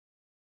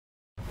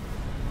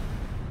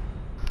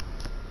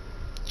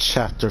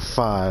Chapter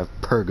 5,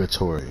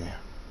 Purgatory.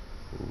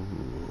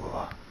 Ooh.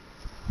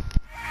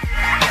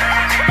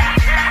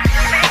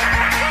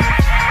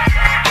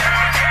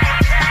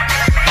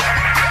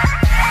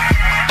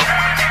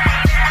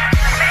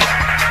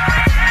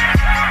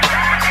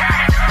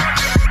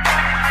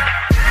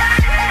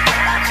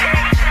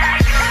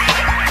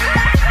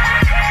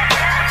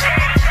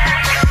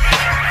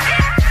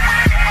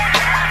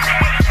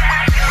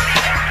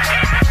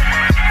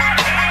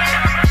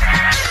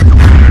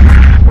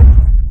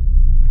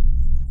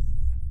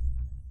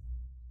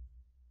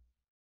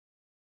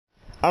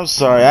 I'm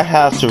sorry, I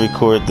have to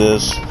record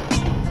this.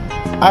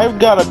 I've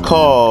got a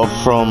call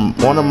from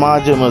one of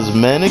Majima's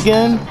men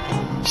again,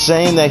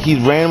 saying that he's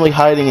randomly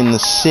hiding in the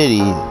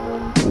city,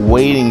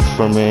 waiting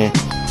for me.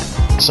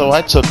 So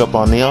I took up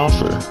on the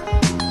offer.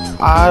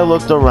 I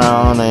looked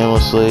around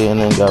aimlessly and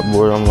then got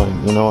bored. I'm like,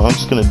 you know, I'm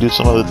just gonna do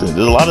some other things.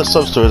 There's a lot of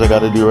sub-stories I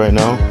gotta do right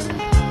now.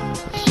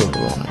 So,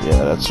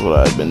 yeah, that's what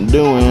I've been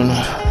doing.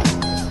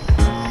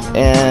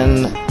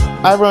 And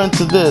I run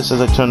into this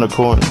as I turn the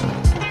corner.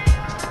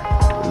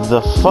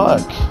 The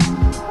fuck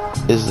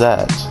is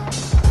that?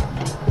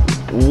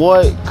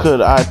 What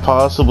could I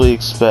possibly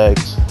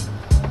expect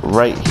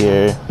right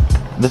here?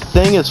 The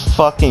thing is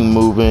fucking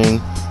moving.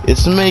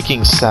 It's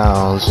making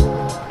sounds.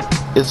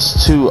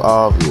 It's too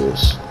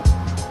obvious.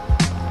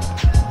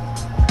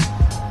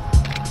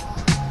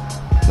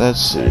 Let's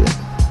see.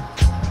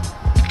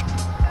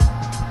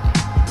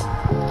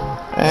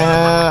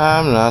 And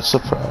I'm not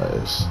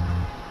surprised.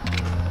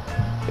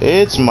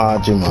 It's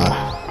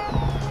Majima.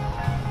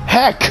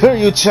 Hey,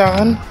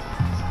 Kiryu-chan!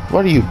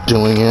 What are you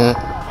doing here?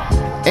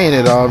 Ain't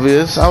it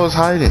obvious? I was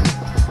hiding.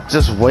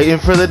 Just waiting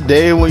for the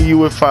day when you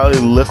would finally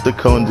lift the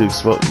cone to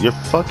explode. You're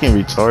fucking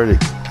retarded.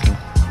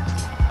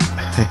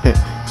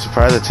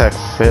 Surprise attack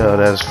failed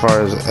as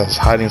far as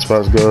hiding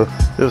spots go.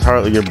 This was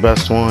hardly your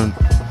best one.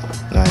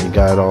 Now you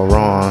got it all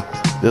wrong.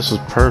 This was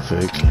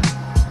perfect.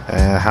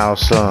 And how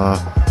so?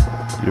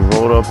 You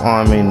rolled up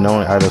on me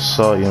knowing I'd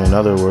assault you. In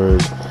other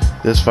words,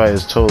 this fight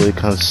is totally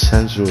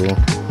consensual.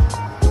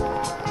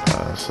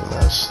 So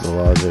that's the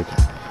logic.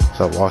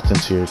 So I walked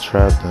into your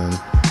trap then.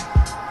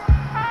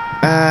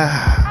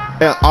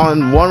 And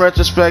on one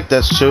retrospect,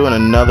 that's true, and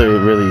another, it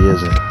really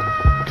isn't.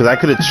 Because I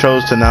could have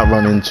chose to not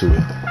run into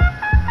it.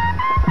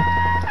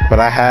 But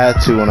I had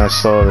to when I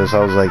saw this. I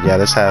was like, yeah,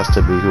 this has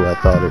to be who I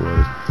thought it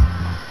was.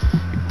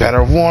 You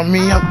better warm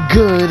me up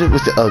good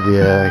with the ugly.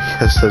 Yeah, I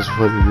guess that's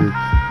what it is.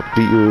 I'll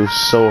beat you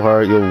so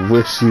hard, you'll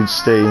wish you'd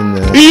stay in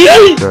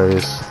there.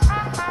 Christ.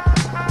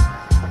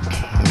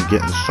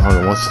 Getting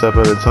stronger one step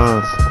at a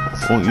time.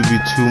 Won't you be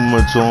too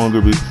much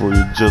longer before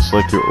you're just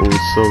like your old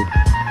self?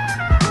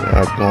 You're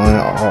not going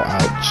all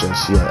out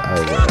just yet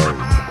either.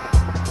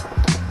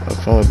 My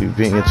phone would be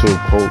beating into a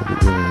pulp.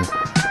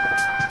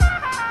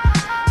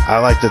 I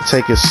like to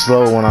take it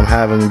slow when I'm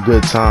having a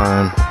good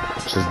time.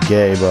 Which is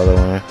gay, by the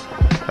way.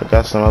 I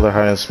got some other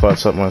hiding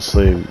spots up my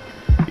sleeve.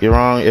 You're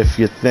wrong if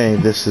you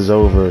think this is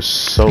over.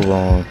 So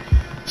wrong.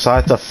 So I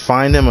have to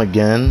find him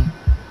again.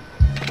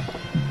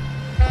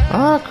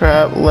 Ah,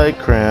 crap, leg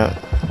cramp.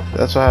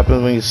 That's what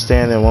happens when you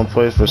stand in one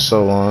place for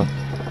so long.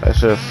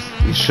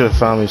 You should have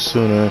found me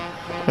sooner.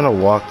 I'm gonna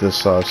walk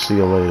this off. See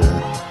you later.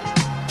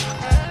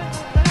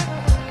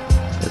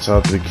 It's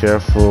hard to be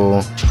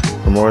careful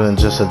for more than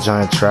just a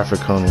giant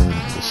traffic cone in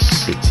the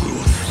city.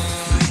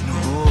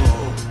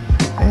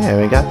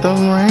 Man, we got the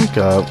rank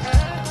up.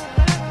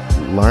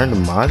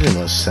 Learned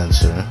Majima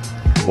sensor.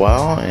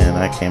 Wow, and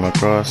I came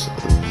across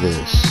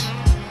this.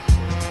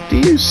 Do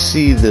you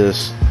see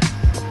this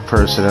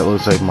person that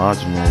looks like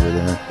Majima over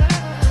there?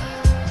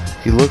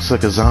 He looks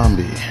like a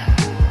zombie.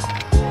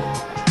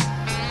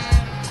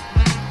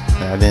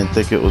 I didn't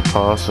think it was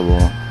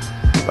possible.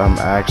 I'm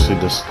actually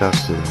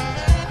disgusted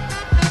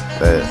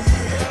that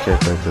a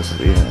character like this is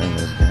even in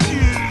this game.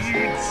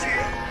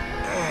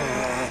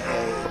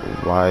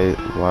 Why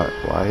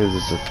is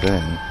this a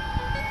thing?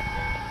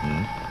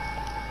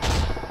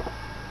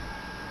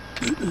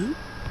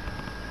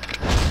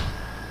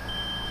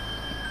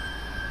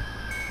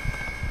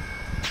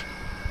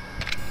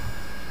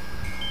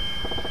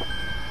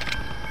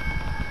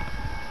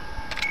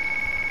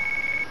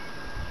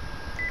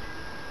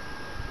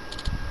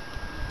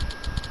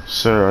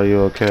 Sir, are you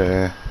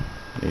okay?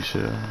 You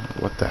should.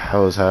 What the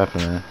hell is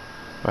happening?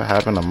 What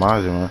happened to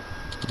Majima?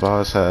 The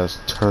boss has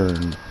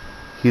turned.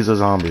 He's a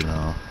zombie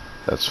now.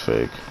 That's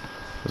fake.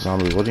 A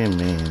zombie, what do you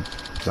mean?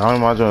 Zombie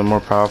Majima is more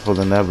powerful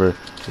than ever.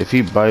 If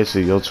he bites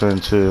you, you'll turn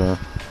too.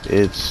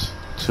 It's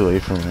too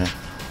late for me.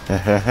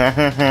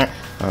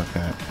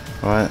 Okay.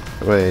 What?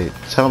 Wait.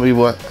 Tell me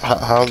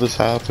how this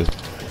happened.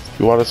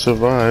 You want to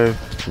survive?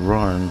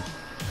 Run.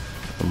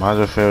 The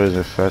Majima fairy is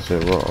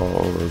infected. We're all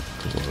over the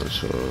board,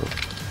 so.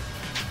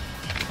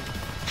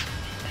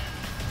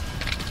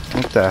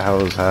 What the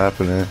hell is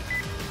happening?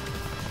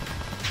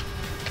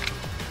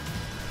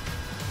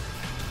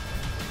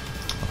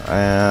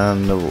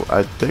 And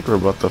I think we're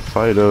about to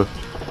fight her.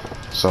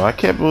 So I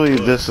can't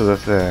believe this is a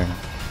thing.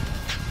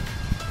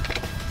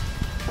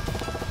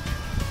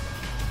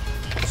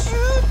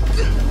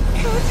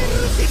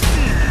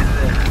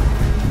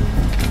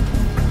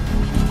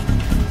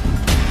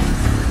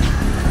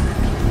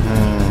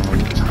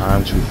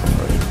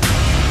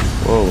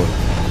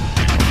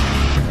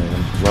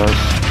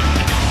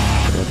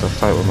 to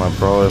fight with my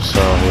brawler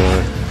style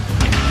here.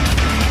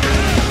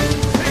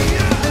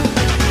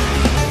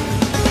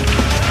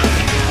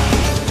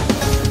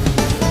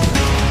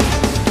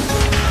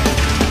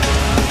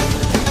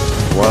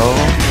 Well,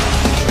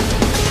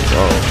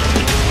 whoa.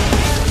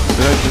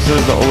 This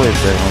is the only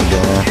thing I'm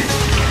doing.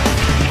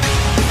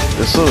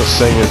 This little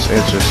segment's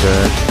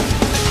interesting.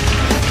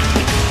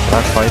 Can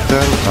I fight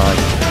them?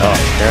 Oh, I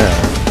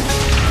can.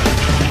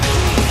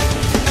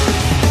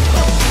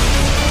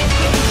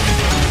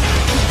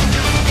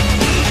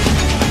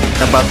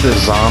 About the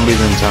zombies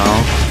in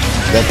town,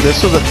 that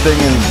this was a thing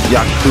in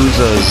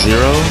Yakuza 0.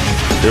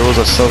 There was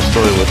a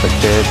sub-story with a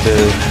character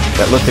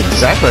that looked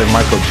exactly like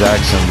Michael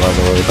Jackson, by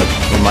the way, like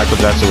when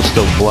Michael Jackson was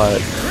still black.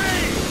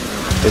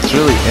 It's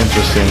really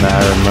interesting that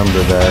I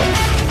remember that.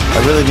 I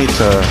really need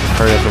to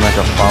hurry up and make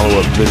a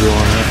follow-up video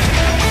on it.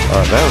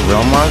 Is that a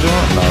real Majima?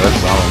 No,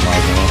 that's not a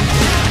Majima.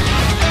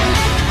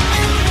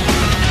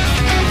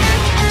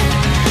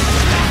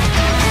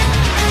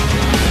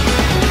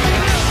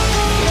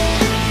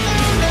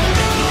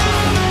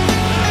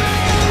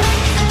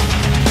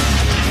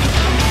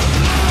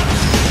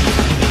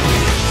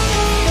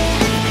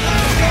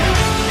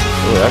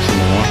 Oh, that's a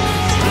new one.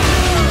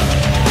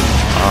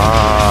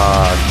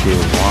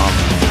 KIWAMI.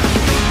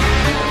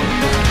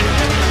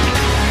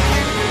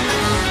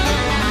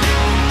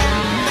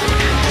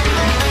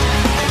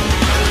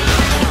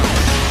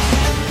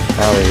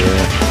 Hell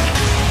yeah.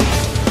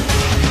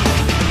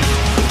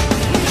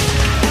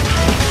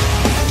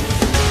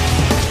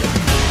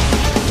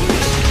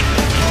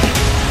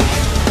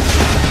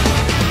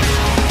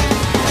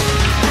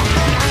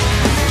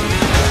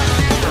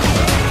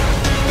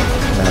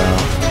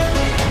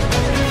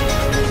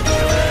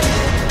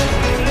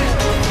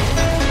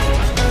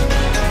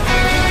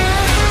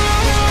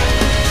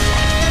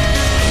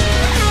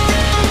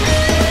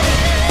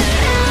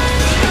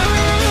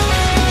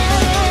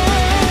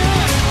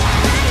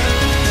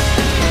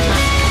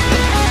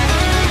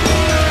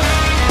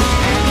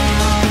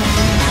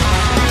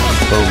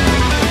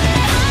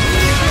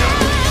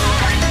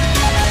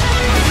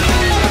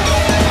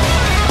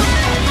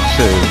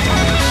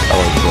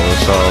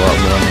 It's all a lot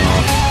more now.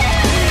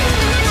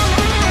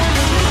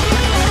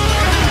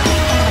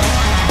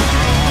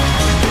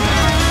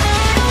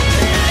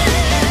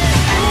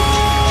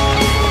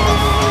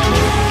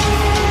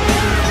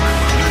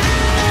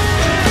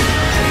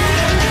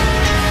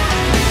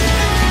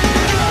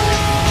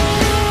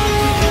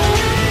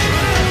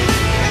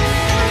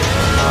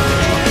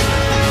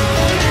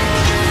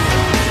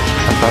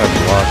 I thought I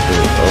blocked it.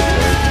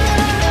 Okay.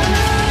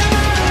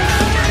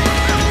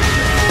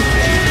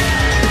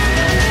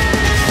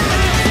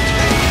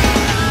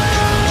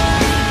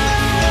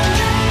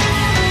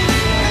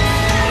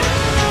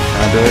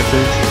 Do it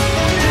too?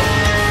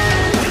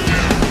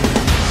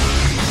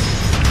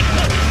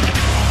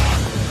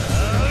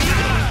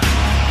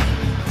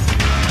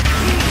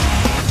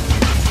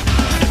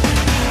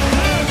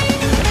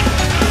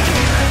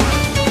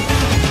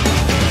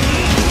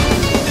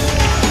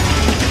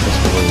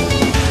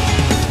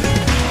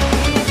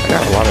 I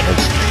got a lot of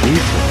XP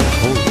for that.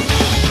 Holy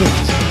shit.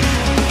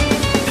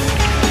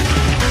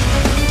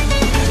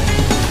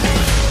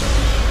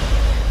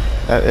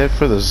 That it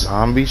for the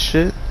zombie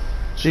shit?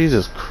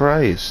 Jesus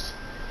Christ.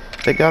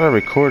 They gotta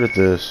recorded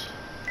this.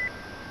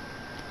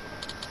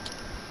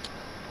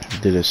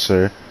 Did it,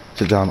 sir?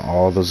 To down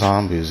all the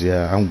zombies.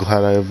 Yeah, I'm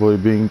glad I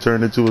avoided being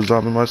turned into a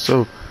zombie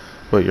myself.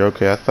 But you're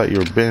okay. I thought you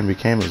were Ben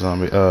became a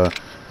zombie. Well,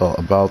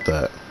 about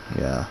that.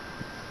 Yeah.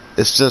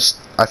 It's just,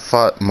 I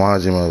fought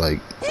Majima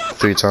like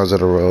 3 times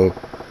in a row.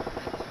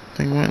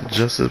 Thing went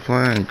just as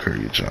planned,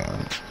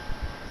 Kiryu-chan.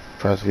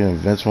 Practically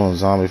invincible and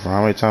zombie. For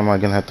how many times am I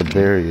gonna have to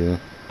bury you?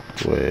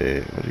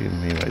 Wait, what do you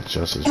mean by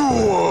justice?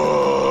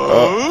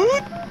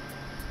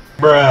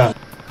 Bruh.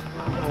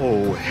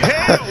 Oh,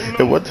 hell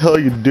no. What the hell are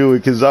you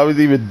doing? Can zombies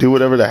even do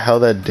whatever the hell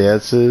that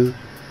dance is?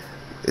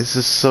 It's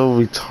just so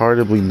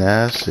retardedly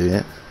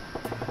nasty.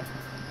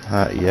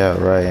 Yeah,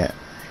 right.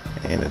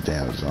 Ain't a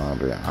damn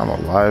zombie. I'm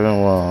alive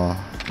and well.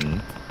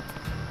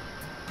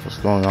 What's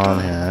going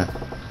on here?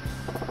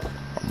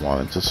 I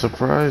wanted to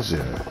surprise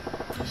you.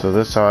 So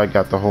that's how I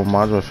got the whole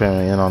Majima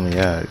family in on the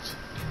act.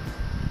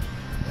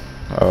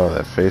 Oh,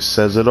 that face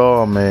says it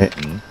all, mate.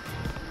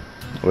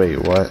 Wait,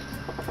 what?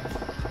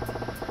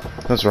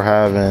 Since we're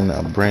having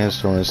a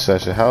brainstorming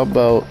session, how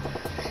about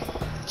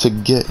to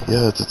get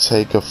you to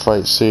take a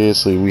fight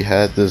seriously? We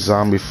had the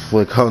zombie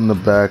flick on the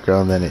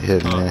background, then it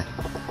hit me.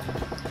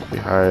 We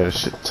hired a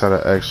shit ton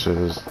of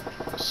extras,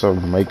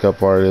 some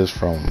makeup artists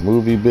from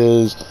movie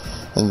biz,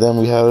 and then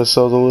we had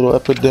ourselves a little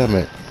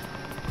epidemic.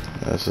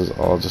 This is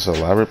all just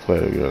elaborate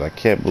play of yours. I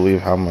can't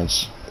believe how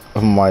much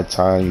of my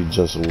time you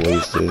just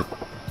wasted.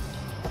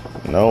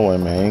 No way,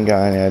 man. Ain't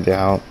got any idea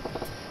how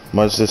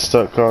much this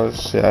stuff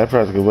costs. Yeah, I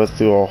practically went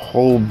through a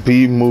whole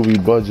B-movie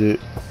budget.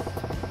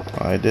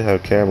 I did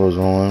have cameras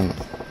on.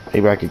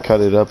 Maybe I could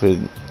cut it up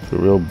and get a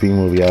real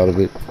B-movie out of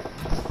it.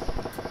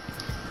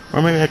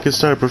 Or maybe I could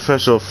start a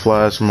professional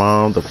Flash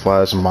Mom, the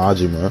Flash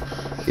Majima.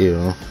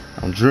 Ew.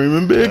 I'm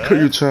dreaming big,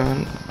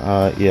 Kiryu-chan.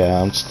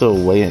 Yeah, I'm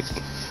still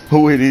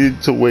waiting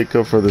to wake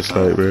up for this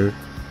fight, man.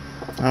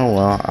 Oh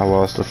well, I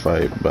lost the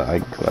fight, but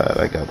I'm glad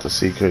I got to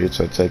see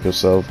Kiryu-chan take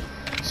herself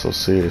so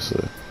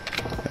seriously.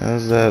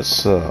 Is that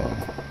so?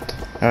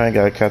 Alright,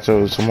 gotta catch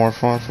up with some more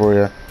fun for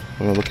you.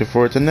 We're looking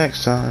forward to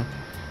next time.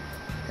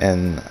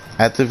 And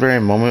at the very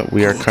moment,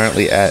 we are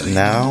currently at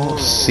now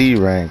C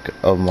rank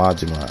of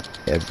Majima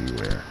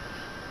everywhere.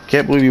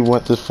 Can't believe you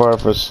went this far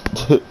for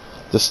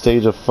the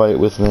stage of fight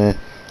with me.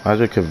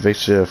 Majima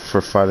convicts you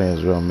for fighting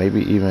as well.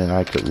 Maybe even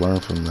I could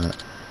learn from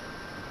that.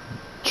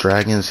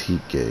 Dragon's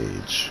heat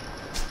gauge.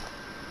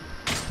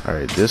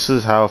 Alright, this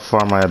is how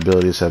far my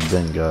abilities have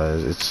been,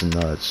 guys. It's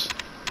nuts.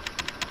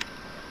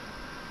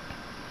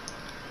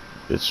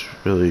 It's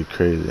really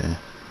crazy.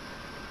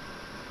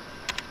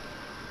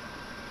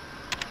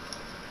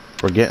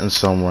 We're getting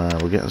somewhere.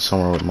 We're getting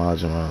somewhere with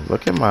Majima.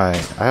 Look at I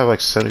have like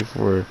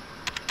 74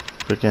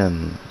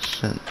 freaking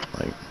shit.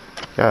 Like,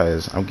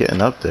 guys, I'm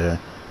getting up there.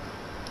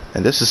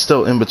 And this is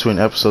still in between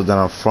episodes that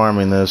I'm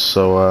farming this.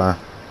 So,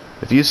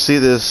 if you see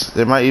this,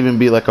 there might even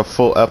be like a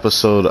full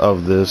episode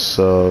of this.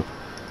 So,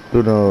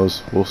 who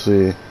knows? We'll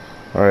see.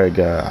 Alright,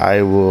 guys.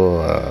 I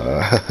will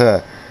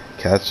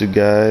catch you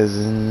guys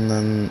in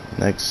the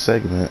next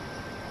segment.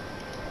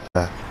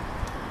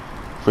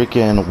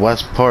 Freaking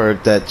West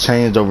Park that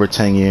changed over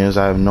 10 years.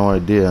 I have no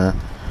idea.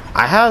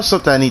 I have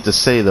something I need to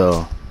say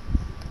though.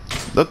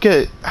 Look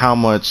at how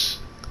much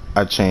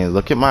I changed.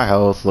 Look at my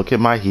health. Look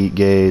at my heat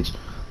gauge.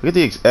 Look at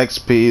the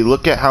XP.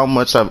 Look at how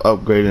much I've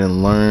upgraded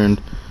and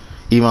learned.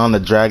 Even on the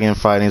dragon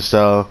fighting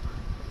style.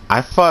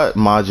 I fought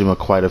Majima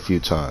quite a few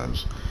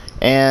times.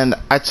 And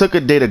I took a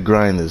day to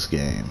grind this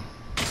game.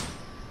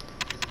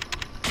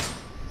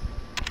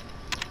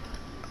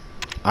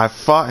 I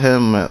fought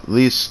him at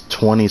least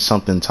 20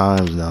 something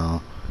times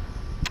now,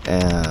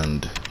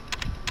 and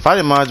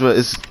fighting Majima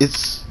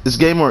it's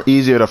getting more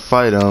easier to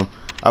fight him.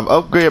 I've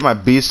upgraded my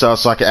B style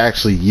so I can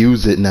actually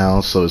use it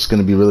now, so it's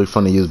gonna be really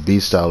fun to use B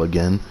style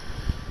again.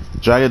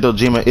 Dragon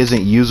Dojima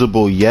isn't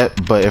usable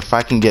yet, but if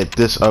I can get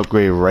this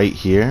upgrade right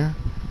here,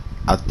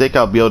 I think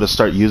I'll be able to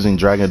start using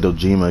Dragon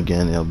Dojima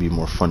again. It'll be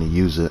more fun to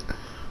use it,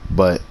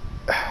 but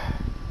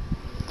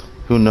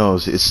who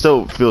knows? It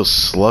still feels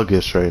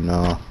sluggish right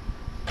now.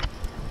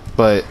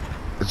 But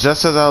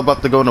just as I was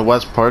about to go into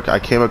West Park, I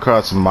came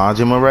across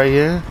Majima right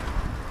here.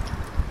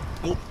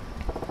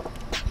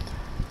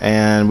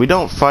 And we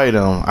don't fight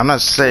him. I'm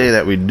not saying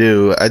that we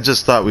do. I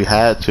just thought we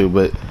had to,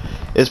 but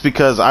it's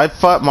because I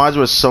fought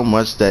Majima so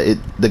much that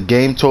the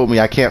game told me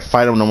I can't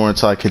fight him no more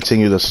until I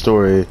continue the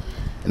story.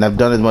 And I've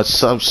done as much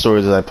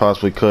sub-stories as I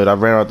possibly could. I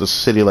ran out the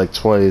city like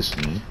twice,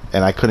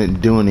 and I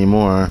couldn't do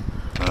anymore.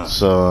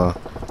 So,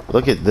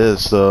 look at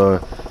this.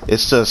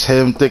 It's just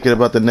him thinking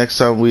about the next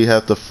time we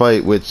have to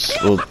fight, which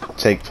will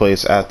take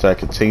place after I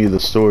continue the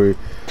story.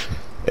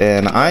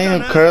 And I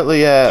am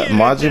currently at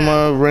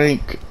Majima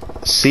rank,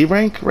 C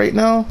rank right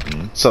now.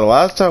 So the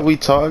last time we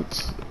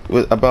talked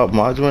about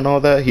Majima and all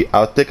that,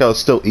 I think I was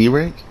still E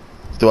rank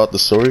throughout the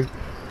story.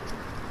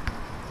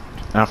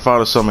 And I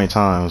fought it so many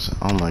times.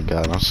 Oh my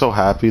god, I'm so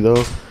happy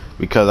though,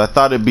 because I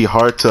thought it'd be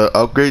hard to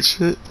upgrade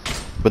shit,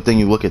 but then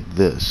you look at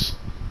this.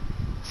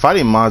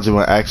 Fighting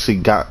Majima actually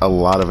got a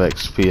lot of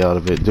XP out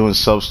of it. Doing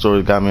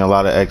sub-stories got me a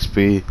lot of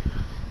XP.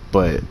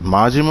 But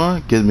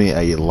Majima gives me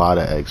a lot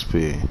of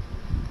XP.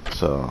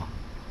 So,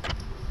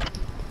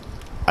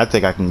 I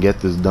think I can get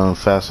this done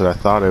faster than I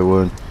thought I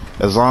would.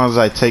 As long as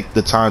I take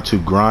the time to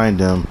grind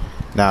him.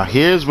 Now,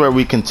 here's where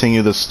we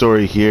continue the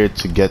story here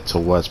to get to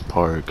West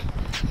Park.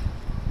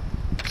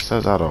 It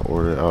says out of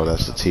order. Oh,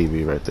 that's the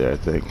TV right there, I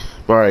think.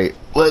 Alright,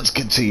 let's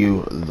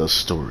continue the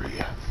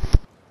story.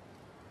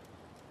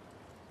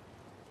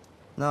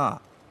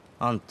 な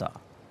あ、あんた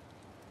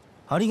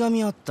張り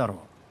紙あった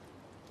ろ。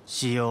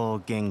使用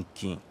現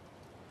金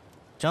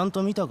ちゃん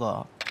と見た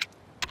か。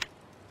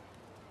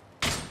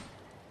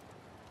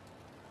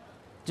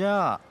じ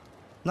ゃあ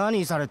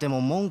何されても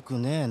文句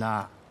ねえ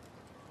な。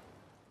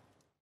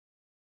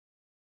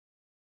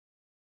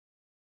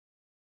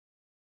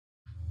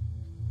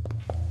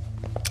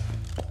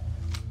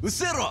うっ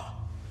せえろ。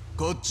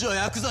こっちは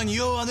ヤクザに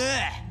用はね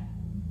え。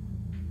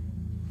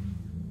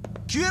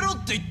消えろ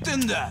って言って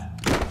んだ。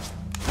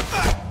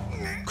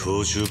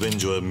公衆便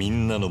所はみ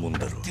んなのもん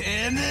だろ。て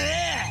め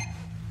え。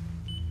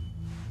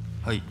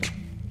はい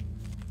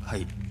は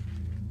い、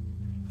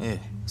え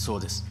え、そ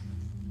うです。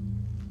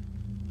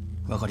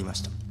わかりま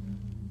した。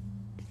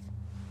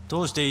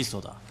どうしていいそ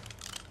うだ。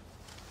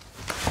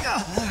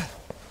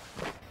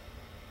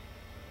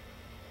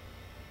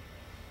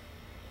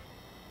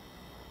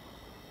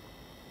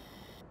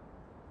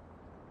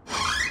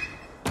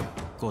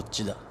こっ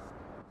ちだ。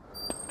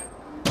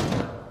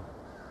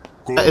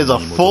That is a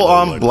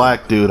full-on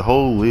black dude.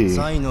 Holy.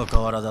 サイの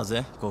河原だ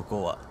ぜ、こ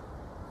こは。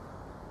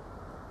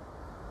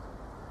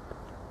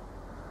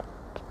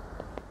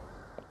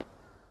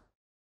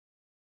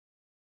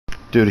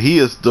Dude, he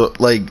is the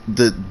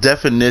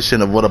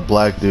definition of what a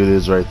black dude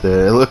is right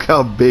there. Look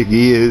how big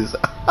he is.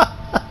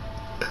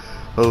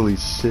 Holy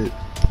shit.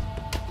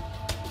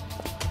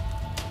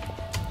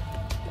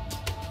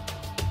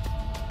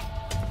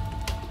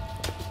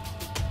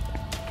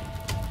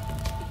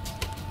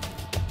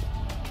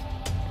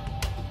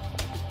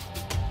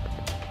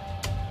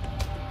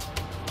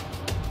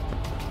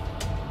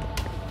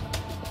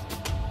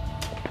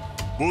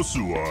 ボス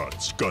は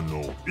地下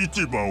の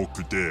一番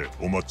奥で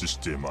お待ちし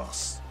ていま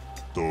す。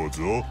どう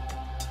ぞ。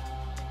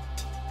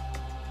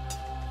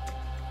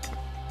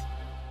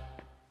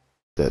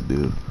That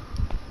dude.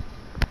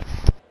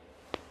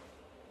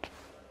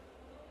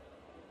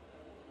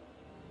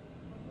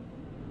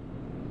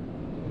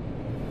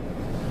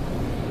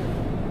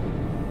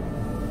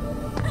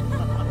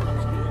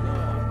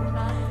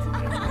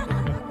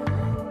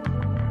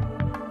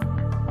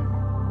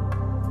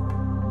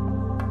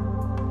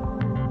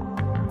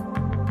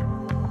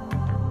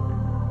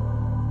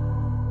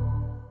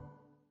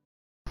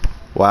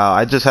 Wow,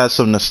 I just had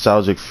some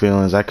nostalgic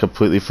feelings. I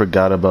completely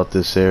forgot about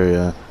this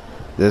area.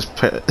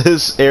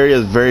 This area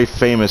is very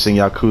famous in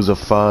Yakuza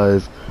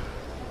 5.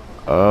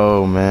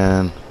 Oh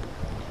man.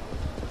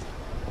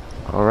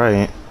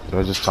 Alright. Do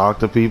I just talk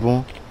to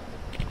people?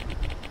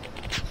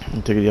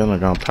 Take the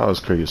underground palace,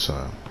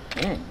 Kiryu-san.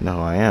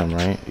 No, I am,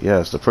 right?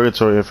 Yes, the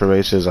purgatory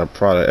information is our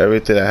product.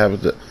 Everything that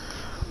happens to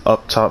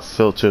up top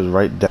filters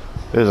right down.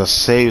 There's a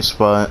save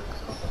spot.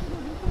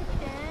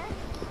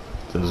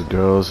 There's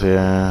girls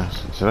here.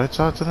 Should I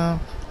talk to them?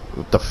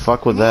 What the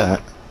fuck was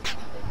that?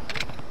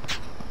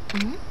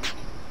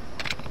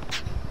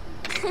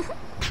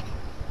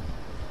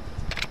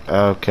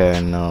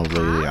 Okay, no,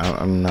 lady.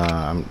 I'm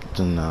not.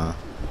 No.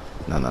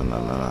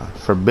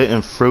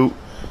 Forbidden fruit.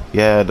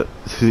 Yeah,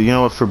 you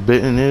know what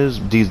forbidden is?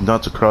 These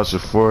nuts across your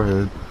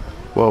forehead.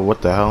 Whoa,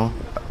 what the hell?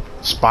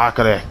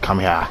 Sparkle, come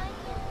here.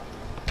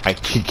 I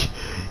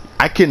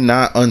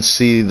cannot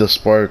unsee the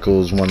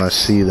sparkles when I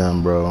see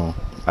them, bro.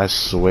 I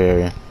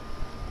swear.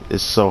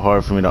 It's so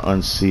hard for me to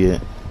unsee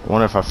it. I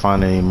wonder if I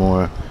find any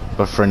more.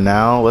 But for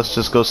now, let's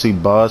just go see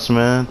Boss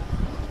Man.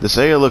 This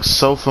area looks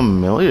so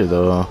familiar,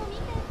 though.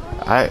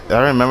 I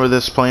remember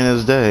this plain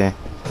as day.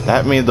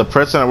 That means the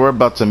person that we're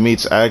about to meet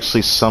is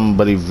actually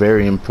somebody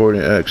very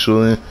important,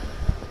 actually.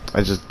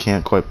 I just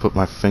can't quite put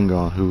my finger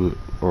on who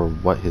or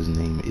what his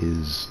name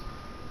is.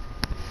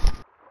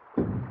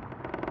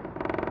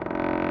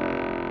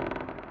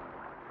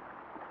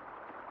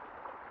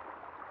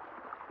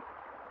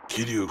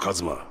 Kiryu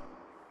Kazuma.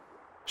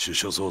 出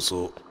所早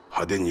々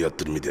派手にやっ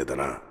てるみてえだ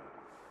な。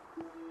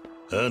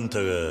あんた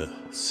が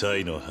サ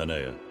イの花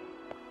や。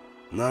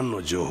何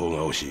の情報が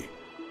欲しい？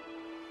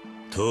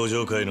登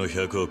場界の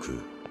100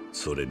億、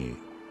それに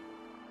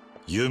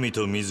ユミ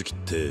と水木っ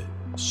て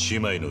姉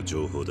妹の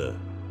情報だ。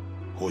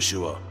報酬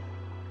は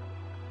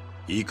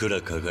いく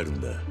らかかる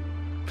んだ？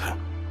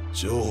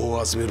情報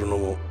を集めるの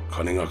も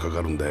金がか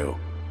かるんだよ。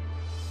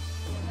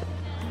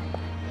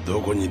ど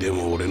こにで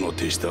も俺の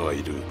手下は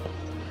いる。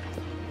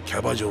キ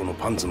ャバ嬢の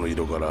パンツの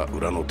色から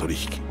裏の取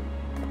引、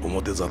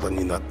表沙汰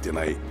になって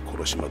ない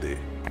殺しまで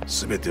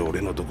全て俺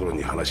のところ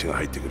に話が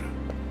入ってくる。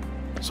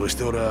そし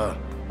て俺は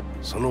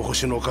その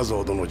星の数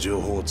ほどの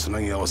情報をつ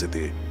なぎ合わせ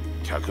て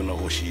客の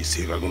欲しい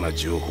正確な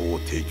情報を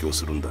提供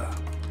するんだ。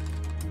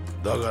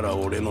だから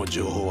俺の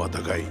情報は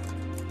高い。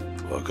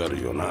わか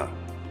るよな？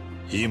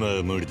今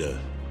は無理だ。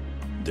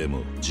で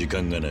も時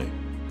間がない。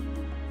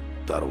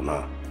だろう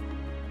な。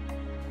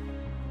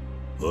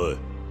おい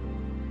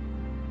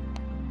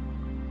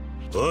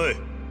おい、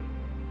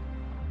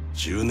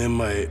10年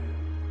前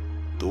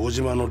堂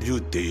島の竜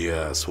ってい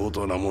や相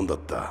当なもんだっ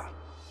た。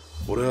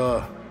俺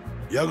は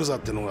ヤクザっ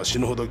てのが死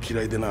ぬほど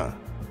嫌いでな。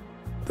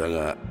だ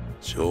が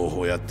情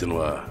報屋っての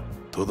は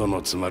トド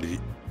のつま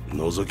り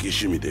覗き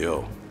趣味で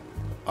よ。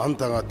あん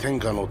たが天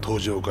下の登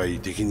場会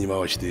敵に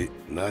回して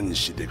何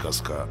しでか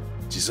すか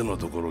実の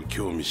ところ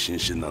興味津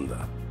々なん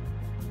だ。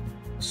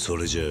そ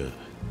れじゃ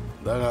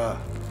あだが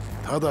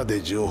ただ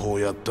で情報を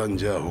やったん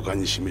じゃ他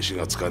に示し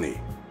がつかね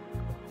え。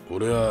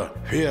俺は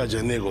フェアじ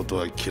ゃねえこと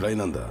は嫌い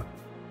なんだ。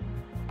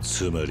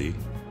つまり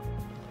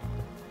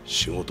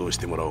仕事をし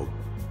てもらおう。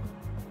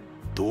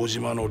堂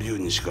島の竜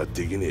にしか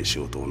できねえ仕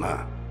事を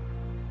な。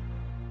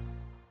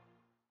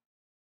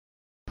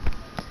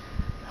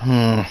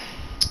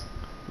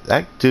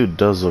That dude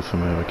does look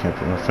familiar. I can't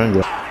put my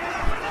finger.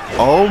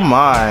 Oh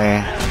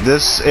my,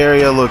 this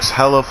area looks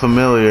hella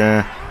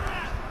familiar.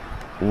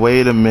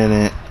 Wait a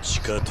minute.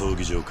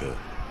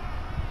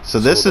 So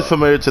this is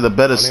familiar to the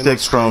bed of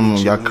sticks from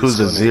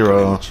Yakuza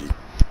 0.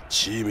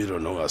 血見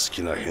るのが好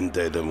きな変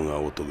態どもが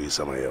お得意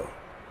様よ。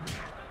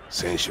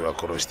戦士は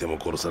殺しても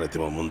殺されて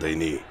も問題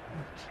ねえ。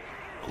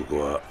ここ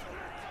は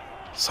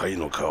サイ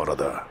の河原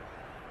だ。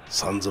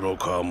三途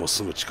川も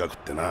すぐ近くっ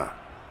てな。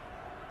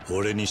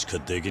俺にしか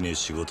できねえ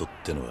仕事っ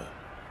てのは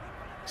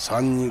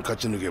3人勝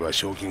ち抜けば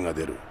賞金が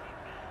出る。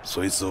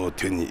そいつを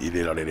手に入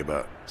れられれ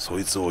ばそ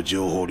いつを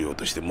情報料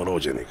としてもらお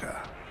うじゃねえ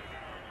か。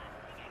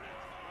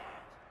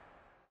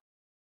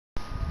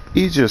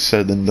Easier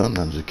said than done.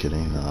 I'm just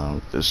kidding. No,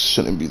 this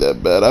shouldn't be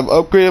that bad. I've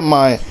upgraded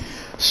my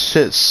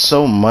shit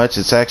so much,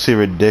 it's actually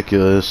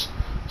ridiculous.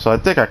 So I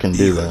think I can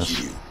do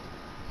this.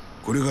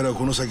 これから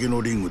この先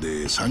のリング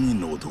で3人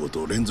の男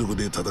と連続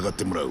で戦っ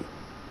てもらう。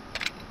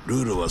ル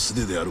ールは素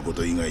手であるこ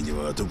と以外に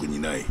は特に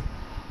ない。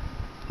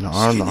好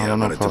きに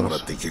暴れてもら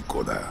って結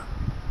構だ。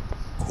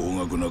高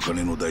額な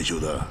金の代償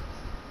だ。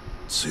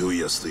強い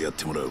やつとやっ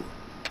てもらう。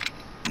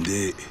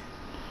で、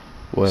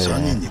Wait. 3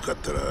人に勝っ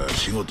たら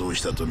仕事を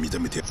したと認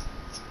めて、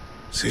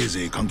せい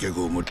ぜい観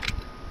客を盛り。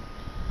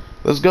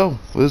 Let's go.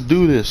 Let's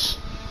do this.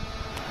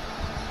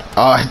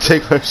 Oh, I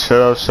take my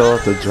shirt off, show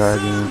off the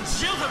dragon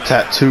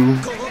tattoo.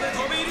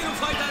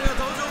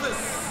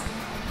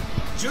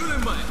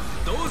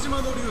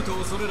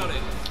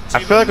 I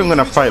feel like I'm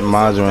gonna fight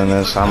Majima in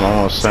this. I'm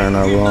almost certain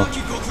I will.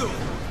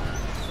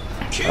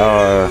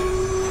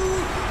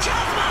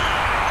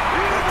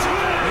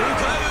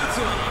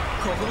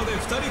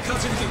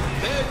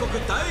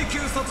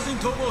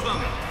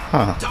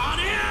 Huh.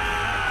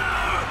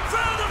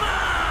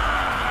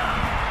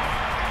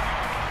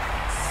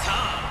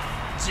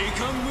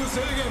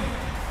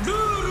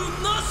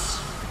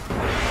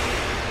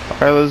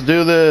 Alright, let's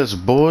do this,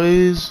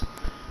 boys.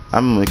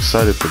 I'm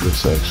excited for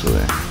this,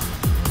 actually.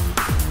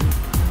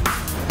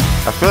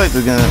 I feel like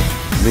they're gonna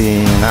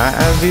be not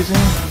as easy.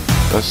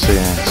 Let's see.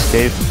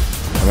 Escape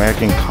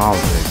American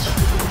convict.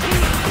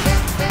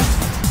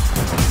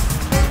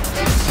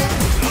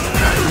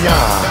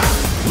 Yeah.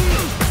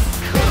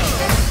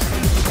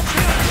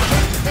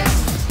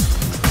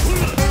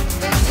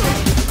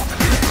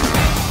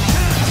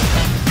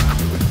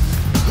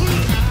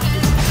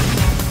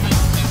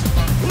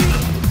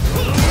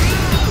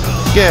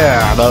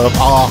 Get up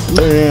off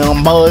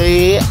them,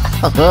 boy.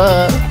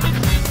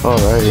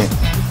 Alrighty.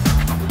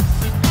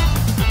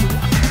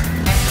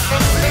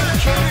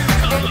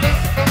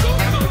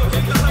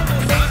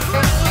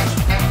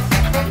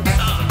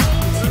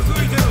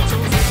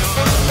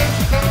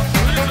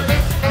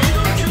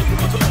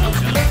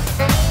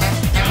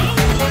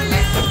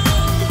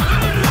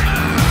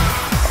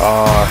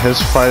 His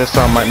fighting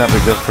style might not be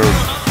good for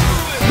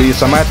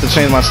Beast. I might have to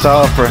change my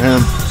style for him.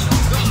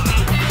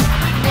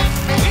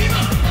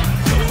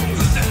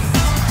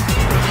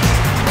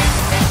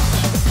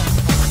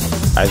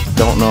 I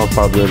don't know if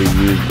I'll be able to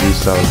use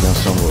Beast style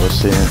against him, but we'll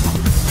see.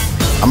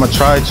 I'm gonna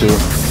try to.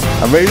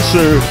 I'm very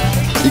sure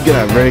you can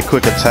have very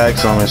quick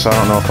attacks on me, so I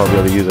don't know if I'll be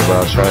able to use it, but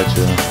I'll try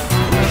to.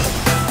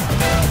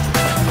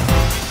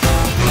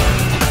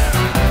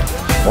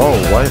 Whoa,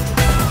 what?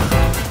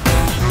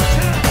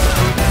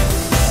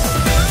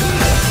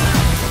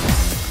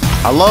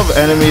 I love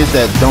enemies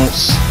that don't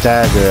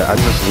stagger. I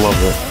just love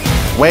it.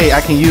 Wait,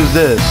 I can use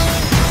this.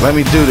 Let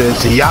me do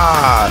this.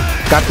 Yeah!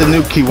 Got the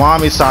new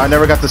KIWAMI style. I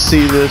never got to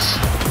see this.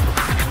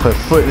 Put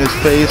foot in his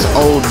face.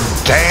 Oh,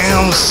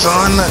 damn,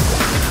 son.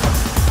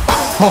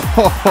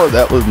 Oh,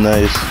 that was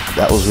nice.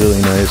 That was really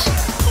nice.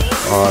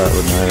 Oh, that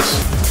was nice.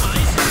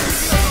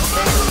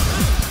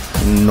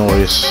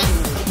 Nice.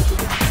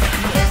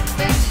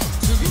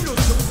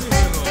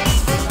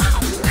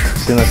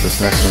 Seems like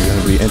this next one's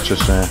gonna be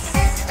interesting.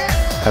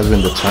 Has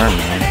been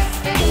determined.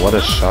 What a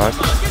shock.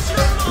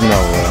 No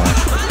way.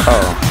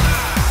 Oh.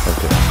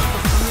 Okay.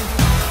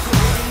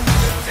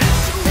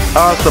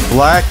 Oh, it's the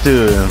black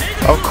dude.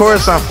 Of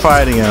course I'm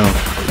fighting him.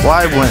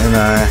 Why wouldn't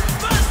I?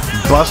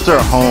 Buster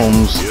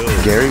Holmes.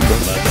 Gary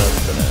Buster.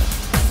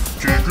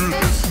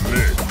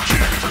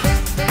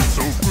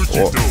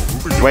 Oh.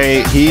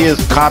 Wait, he is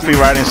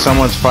copywriting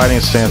someone's fighting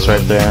stance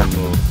right there.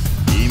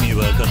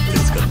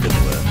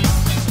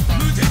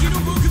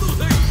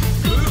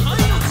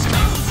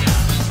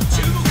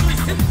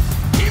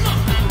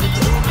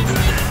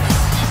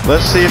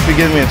 Let's see if he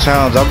gives me a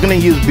challenge. I'm gonna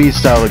use Beast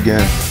style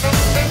again.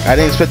 I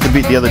didn't expect to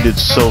beat the other dude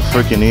so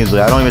freaking easily.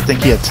 I don't even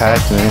think he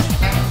attacked me.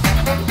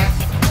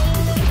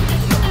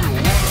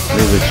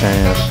 Music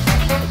changed.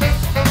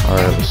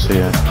 Alright, let's see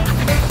it.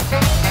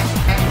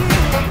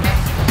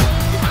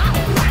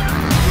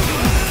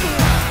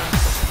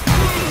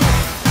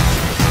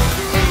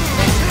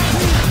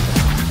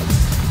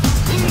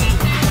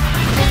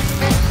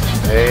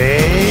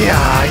 Hey,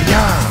 yeah,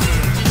 yeah.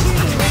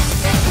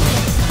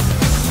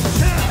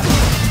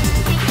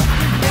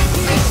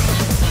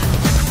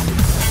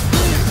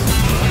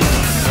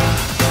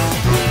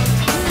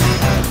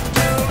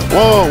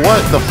 Whoa,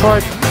 what the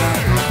fuck?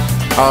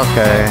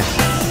 Okay.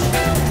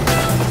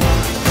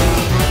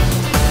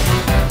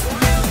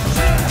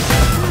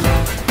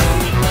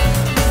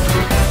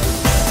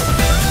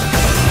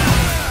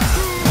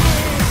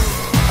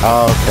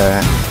 Okay.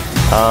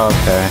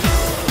 Okay.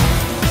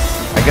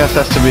 I guess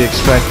that's to be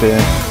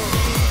expected.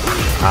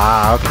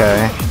 Ah,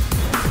 okay.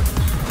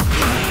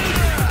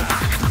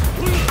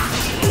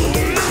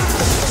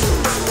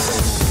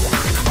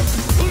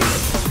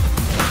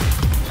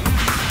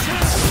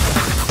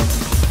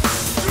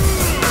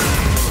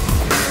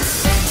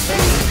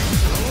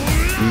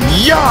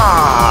 Yeah!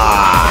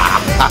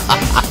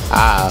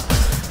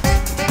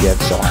 Get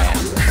your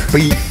ass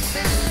beat.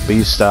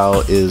 Beast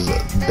style is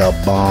the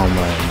bomb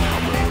right now,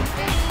 bro.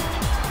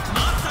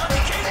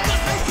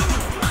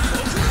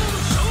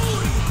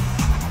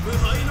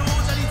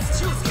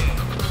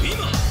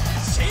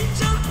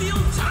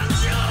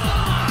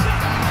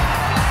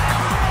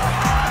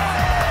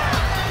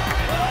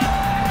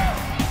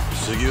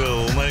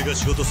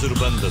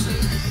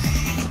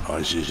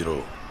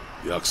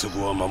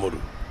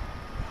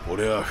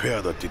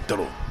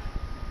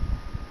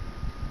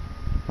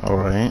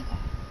 Alright.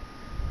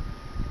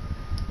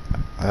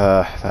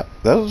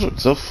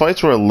 Those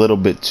fights were a little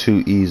bit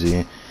too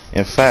easy.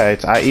 In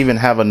fact, I even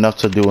have enough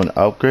to do an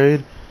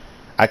upgrade.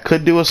 I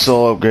could do a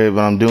soul upgrade,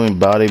 but I'm doing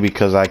body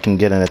because I can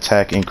get an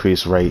attack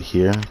increase right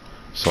here.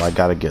 So I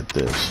gotta get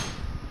this.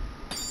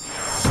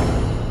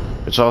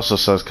 Which also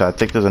sucks, cause I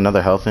think there's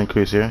another health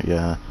increase here.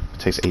 Yeah, it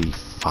takes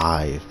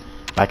 85.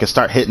 I can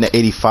start hitting the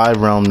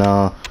 85 realm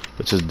now,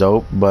 which is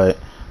dope, but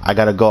I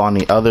gotta go on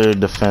the other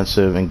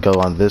defensive and go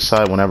on this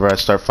side whenever I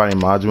start fighting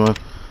Majima,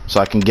 so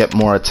I can get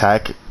more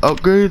attack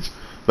upgrades.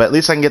 But at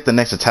least I can get the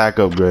next attack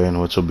upgrade,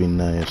 which will be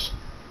nice.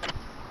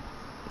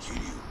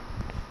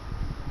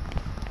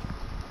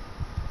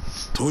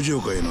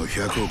 Tojo Clan の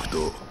100億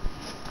と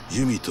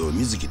ユミと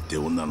水木って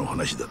女の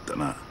話だった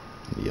な。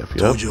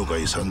Tojo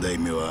Clan 3代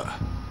目は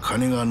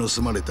金が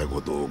盗まれた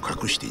ことを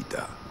隠してい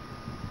た。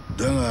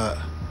だが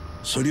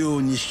それ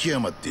を錦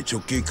山って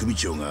直系組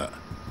長が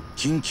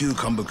緊急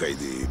幹部会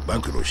で暴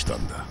露した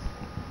んだ。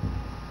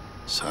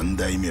3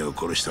代目を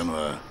殺したの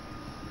は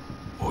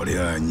俺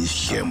は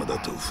錦山だ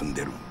と踏ん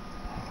でる。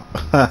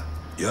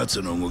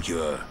奴の動き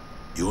は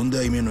4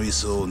代目の椅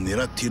子を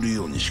狙っている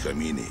ようにしか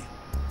見えねえ。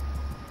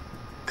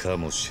か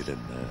もしれん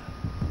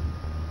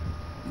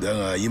な。だ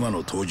が今の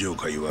登場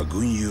会は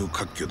群雄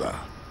割拠だ。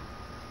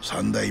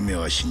3代目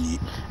は死に。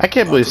I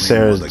can't believe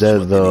Sarah's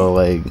dead though.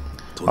 Like,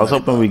 I was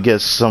hoping we get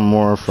some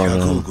more from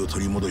him.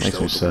 取り戻した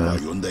男は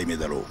4代目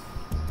だろう。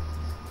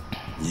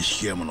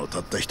錦山の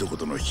たった一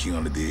言の引き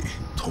金で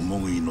共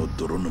食いの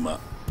泥沼。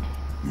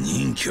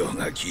人情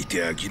が効い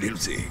て呆れる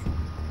ぜ。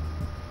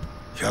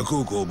100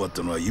億を奪っ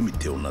たのはユミっ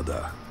て女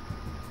だ。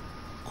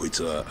こい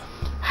つは。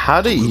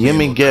How did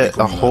Yumi get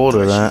a hold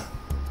of that?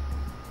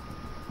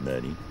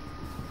 何？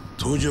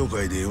登場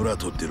会で裏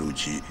取ってるう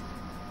ち、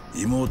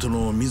妹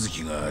の水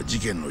木が事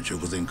件の直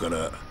前か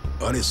ら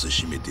アレス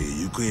締めて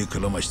行方く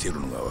らましてい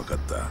るのが分かっ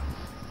た。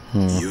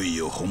いよい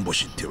よ本ボ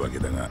シってわけ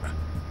だが、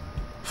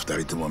二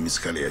人とも見つ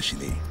かりやし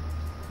ねえ。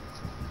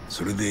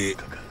それで、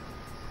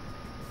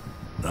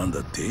なん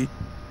だって？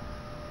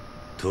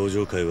登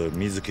場会は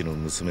水木の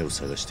娘を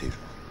探している。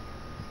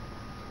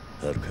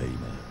はるか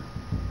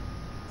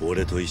今、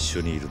俺と一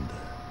緒にいるんだ。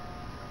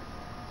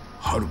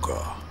はる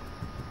か。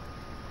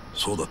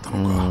そうだった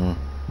のか。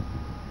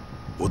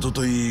一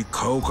昨日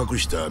顔を隠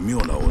した妙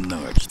な女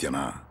が来て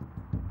な。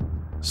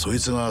そい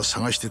つが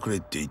探してくれっ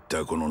て言っ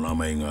たこの名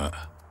前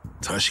が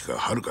確か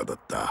はるかだっ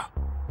た。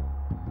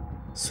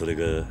それ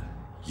が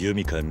ユ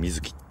ミか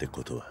水木って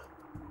ことは。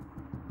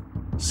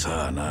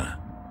さあな。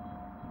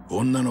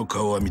女の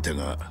顔は見た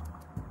が、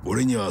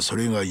俺にはそ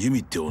れがユミ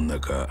って女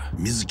か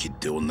水木っ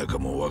て女か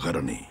もわか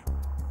らね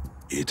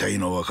え。得体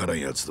のわからん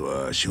やつと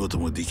は仕事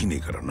もできねえ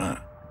から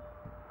な。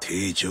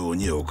丁重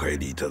にお帰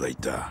りいただい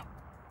た。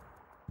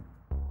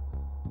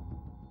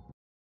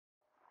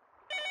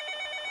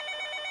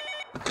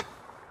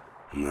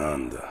な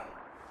んだ。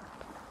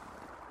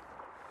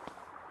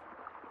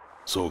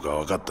そうか、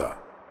わかった。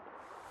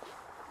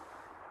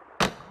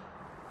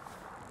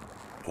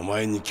お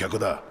前に客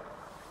だ。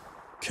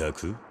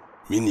客？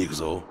見に行く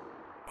ぞ。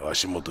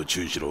足元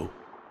注意しろ。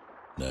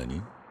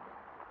何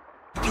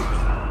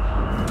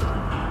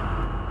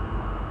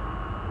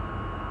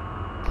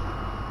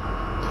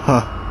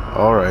？Huh.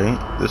 Alright.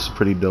 This is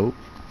pretty dope.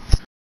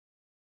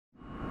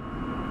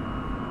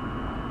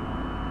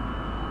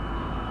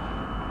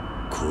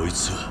 こい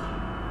つ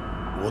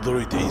は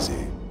驚いていいぜ。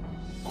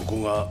こ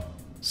こが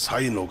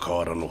サイの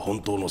河原の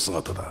本当の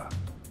姿だ。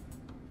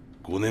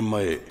5年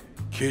前、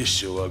警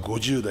視庁は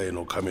50台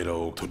のカメラ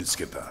を取り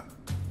付けた。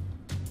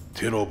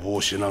テロ防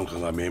止なんか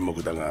が名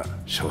目だが、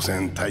所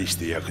詮大し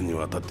て役に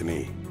は立って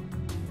ね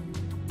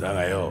え。だ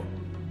がよ、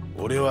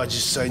俺は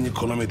実際に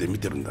この目で見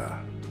てるんだ。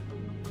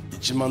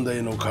1万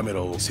台のカメ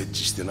ラを設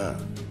置してな。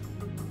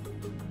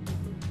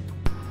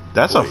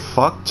That's a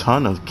fuck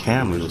ton of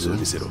cameras, dude.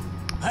 見せろ。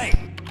はい。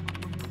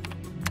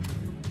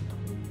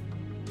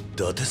伊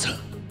達さん。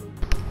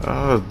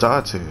Oh,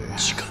 Date.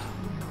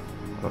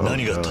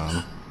 何があったん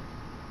だ？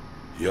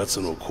奴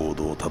の行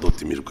動をたどっ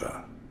てみる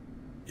か。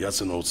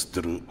奴の映っ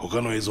てる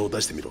他の映像を出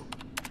してみろ。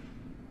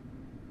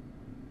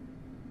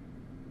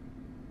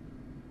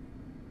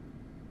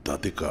伊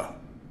達か。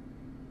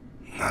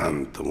な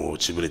んとも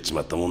落ちぶれち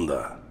まったもん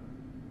だ。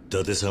伊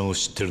達さんを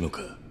知ってるの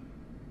か？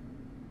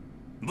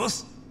ボ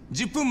ス、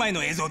10分前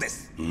の映像で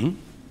す。ん？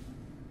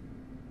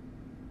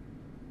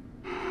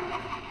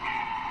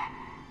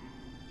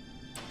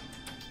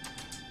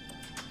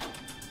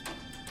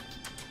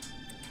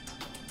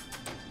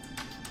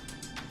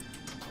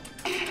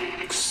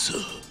くそ。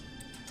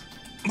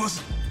ボ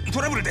ス、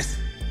トラブルです。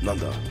なん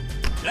だ？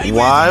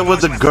 Why was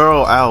the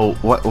girl out?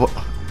 What?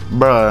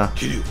 Bruh.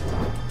 キリュウ、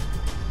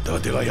伊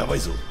達がやばい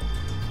ぞ。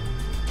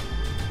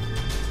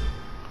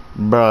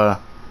Bruh,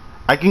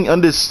 I can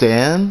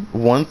understand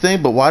one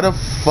thing, but why the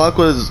fuck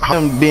was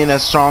him being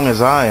as strong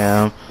as I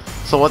am?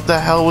 So what the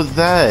hell was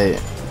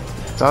that?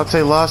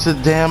 Date lost his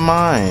damn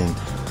mind.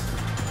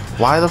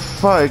 Why the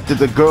fuck did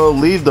the girl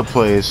leave the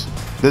place?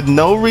 There's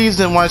no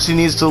reason why she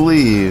needs to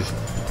leave.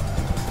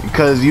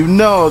 Because you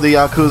know the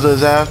YAKUZA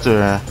is after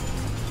her.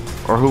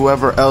 Or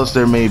whoever else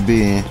there may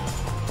be.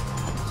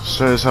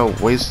 Sure as hell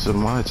wasted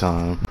my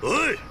time. お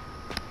い伊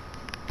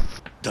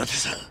達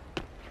さん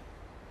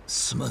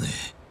すまねえ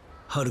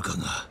はるか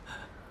が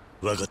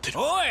分かってる。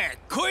おい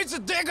こい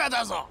つデカ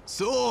だぞ。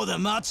そうだ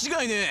間違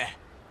いねえ。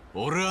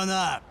俺は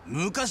な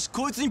昔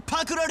こいつに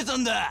パクられた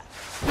んだ。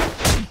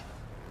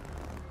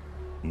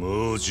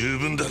もう十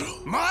分だろ。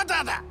ま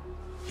だだ。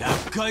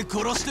100回殺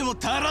しても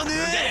足らねえ。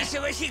電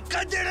車は引っ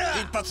かんでる。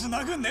一発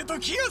殴んねえと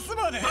気が済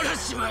まねえ。バラ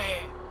しま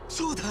え。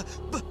そうだ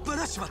バ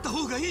ラしまった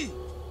方がいい。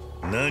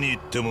何言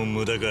っても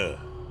無駄か。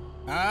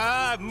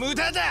ああ無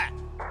駄だ。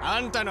あ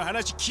んたの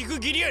話聞く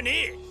義理は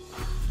ねえ。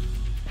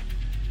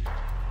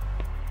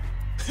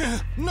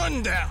な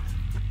んだよ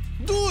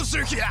どうす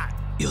る気だ。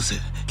よせ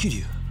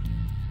桐生。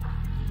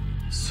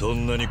そ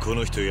んなにこ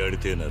の人やり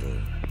てえなら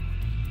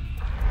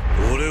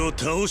俺を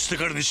倒して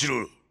からにし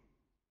ろ。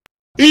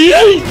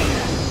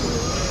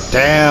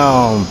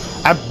Damn!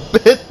 I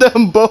bit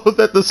them both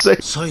at the same.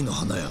 サイの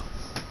花や。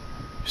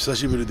久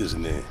しぶりです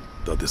ね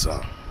伊達さ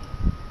ん。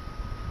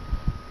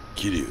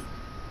桐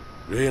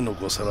生、例の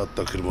子さらっ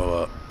た車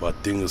はバッ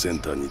ティングセン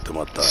ターに止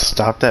まった。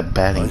 Stop that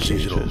batting 安心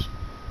しろ。 cages.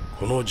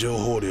 この情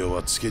報量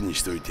はつけに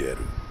しといてやる。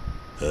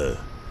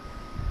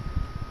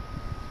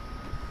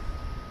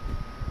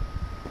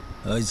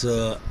あいつ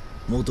は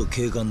元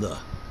警官だ。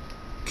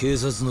警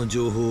察の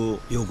情報を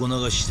横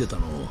流ししてた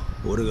のを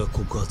俺が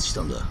告発し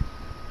たんだ。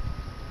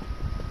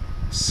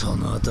そ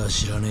の後は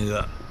知らねえ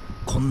が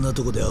こんな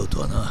とこで会う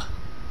とはな。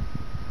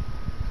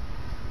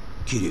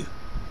桐生、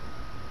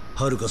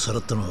はるかさら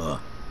ったのは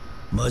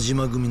真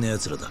島組のや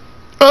つらだ。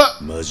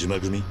真島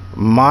組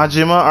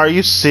Majima, are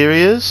you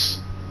serious?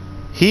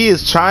 He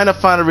is trying to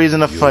find a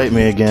reason to fight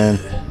me again.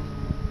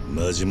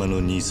 真島の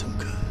兄さん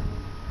か。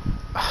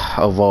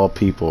 Of all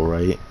people,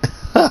 right?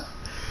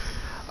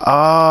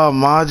 Ah,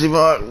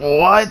 Majima,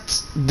 what?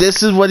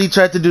 This is what he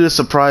tried to do to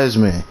surprise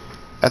me.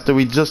 After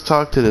we just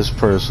talked to this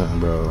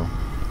person, bro.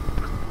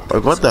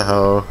 Like, what the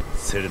hell?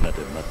 セレナで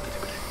待ってて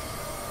く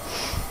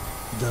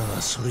れ。だ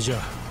がそれじ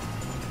ゃ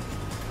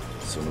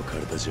その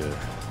体じゃ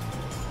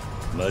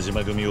真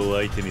島組を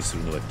相手にす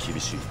るのは厳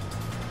しい。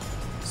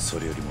そ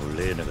れよりも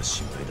レーナが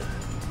心配だ。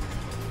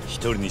一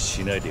人に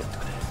しないでやって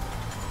くれ。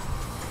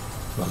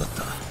分かっ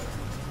た。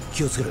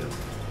気をつけろよ。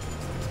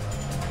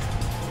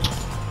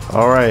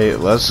Alright,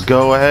 let's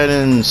go ahead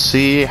and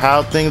see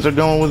how things are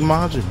going with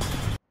Majima.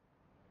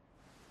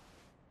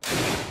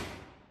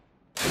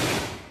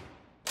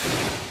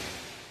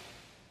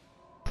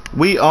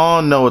 We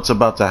all know what's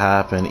about to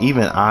happen.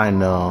 Even I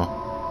know.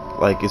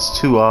 Like, it's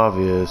too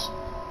obvious.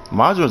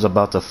 Majima's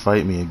about to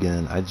fight me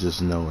again. I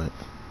just know it.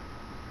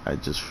 I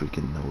just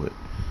freaking know it.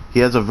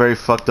 He has a very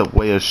fucked up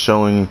way of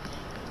showing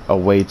a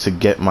way to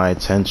get my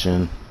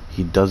attention.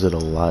 He does it a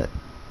lot.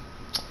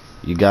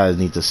 You guys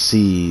need to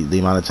see the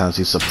amount of times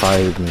he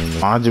surprised me.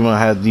 Majima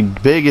had the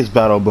biggest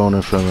battle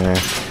boner from here.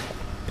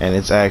 And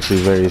it's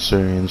actually very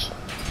strange.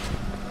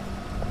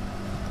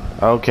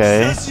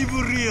 Okay. 久し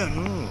ぶりや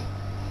の。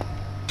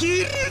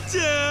キル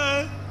ち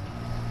ゃ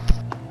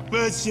ん。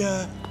わし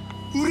ゃ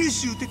嬉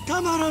しゅうて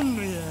たまらん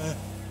のや。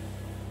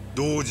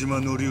堂島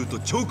の竜と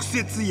直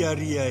接や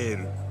り合え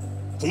る。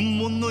本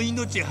物の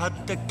命張っ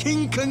た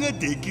喧嘩が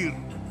できる。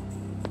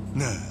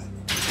なあ、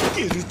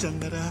キルちゃん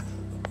なら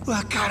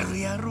わかる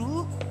や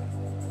ろ。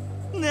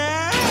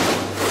なあ。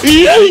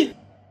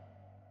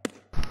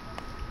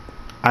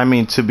I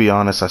mean, to be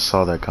honest, I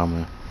saw that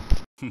coming.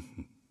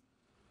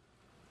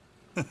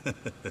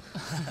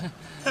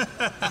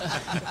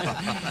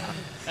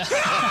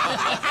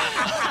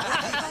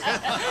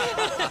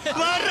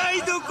 笑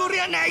いどころ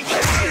やないか。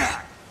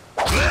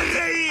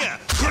笑いや、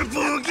これ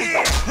ボケ。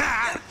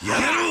や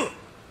めろ。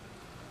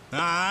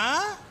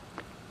あ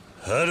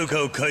あ。はる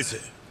かを返せ。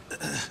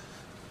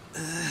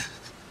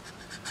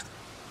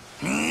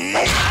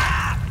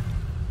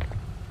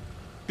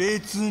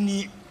別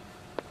に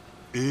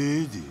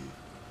ええで。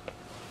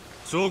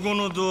そこ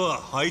のドア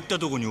入った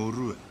とこにお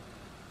るわ。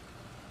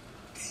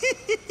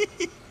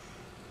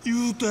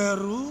言うたや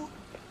ろ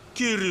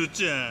キル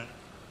ちゃん。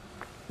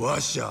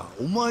わしゃ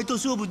お前と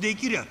勝負で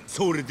きりゃ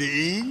それで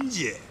ええん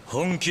じゃ。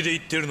本気で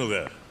言ってるの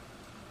か。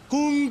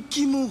本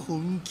気も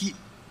本気。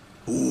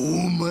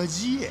大マ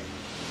ジや。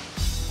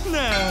な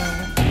あ、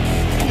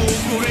もうこ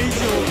れ以上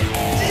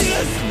じら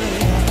すな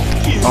よ。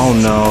 Oh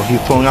no, he's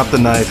pulling out the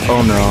knife.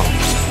 Oh no.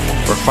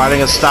 We're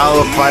fighting a style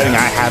of fighting I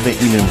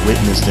haven't even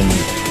witnessed in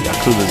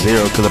Yakuza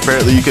 0, because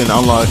apparently you can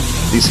unlock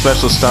these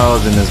special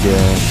styles in this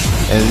game.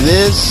 And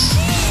this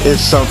is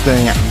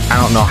something I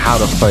don't know how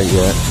to fight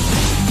yet.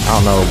 I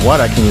don't know what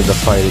I can use to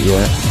fight it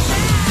yet.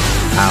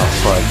 Ow,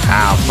 fuck.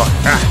 Ow, fuck.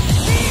 Ah.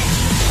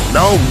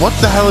 No, what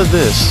the hell is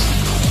this?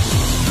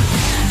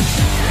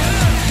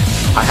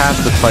 I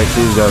have to fight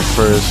these guys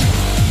first.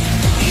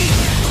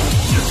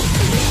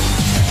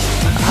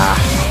 Ah.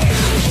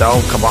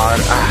 No, come on.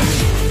 Ah.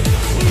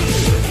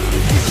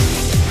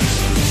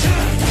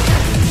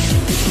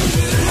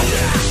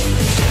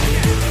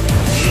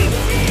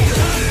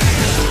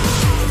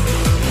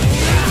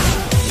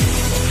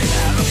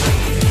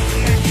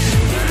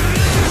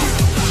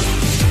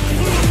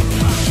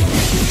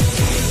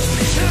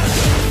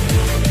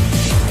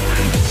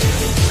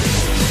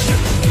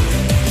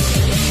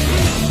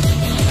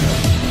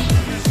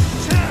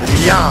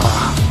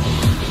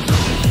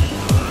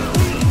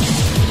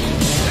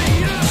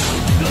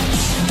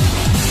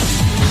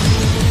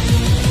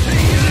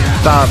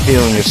 Stop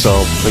healing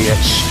yourself,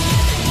 bitch.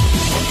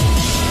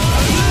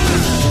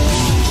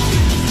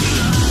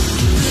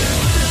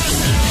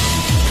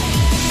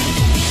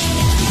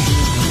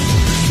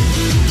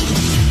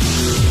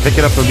 Pick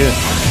it up again.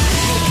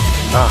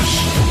 Ah,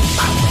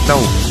 no,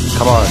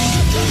 come on.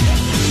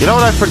 You know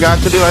what I forgot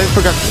to do? I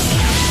forgot.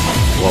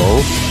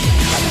 Whoa,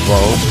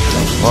 whoa,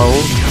 whoa,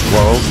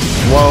 whoa,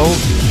 whoa.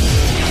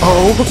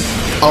 Oh,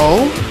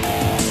 oh.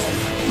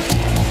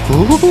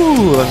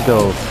 Ooh, let's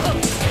go.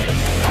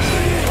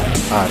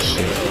 Ah,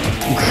 shit.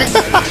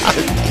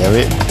 Damn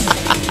it.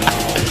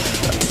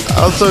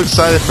 I was so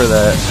excited for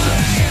that.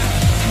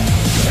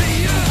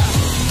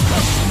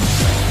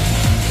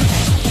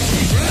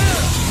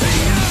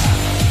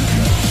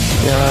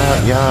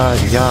 Yeah.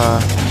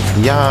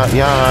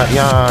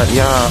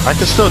 I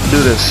can still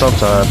do this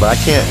sometime, but I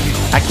can't,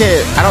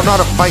 I don't know how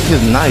to fight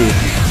his knife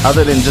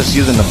other than just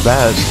using the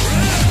best.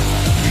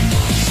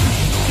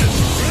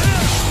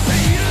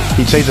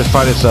 He changed his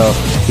fighting style.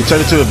 He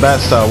turned it to a bad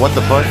style. What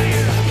the fuck?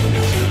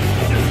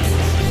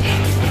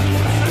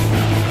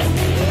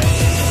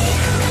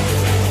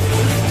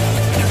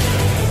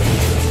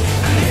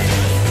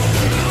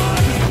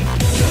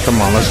 Come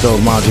on, let's go,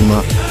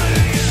 Majima.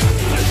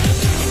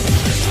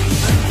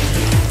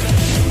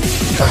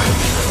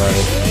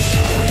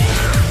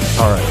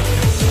 Alright.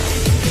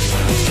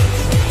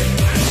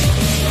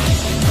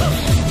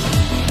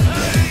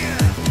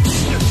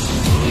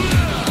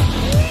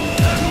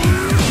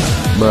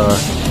 Bruh,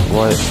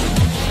 what?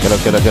 Get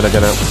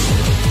up.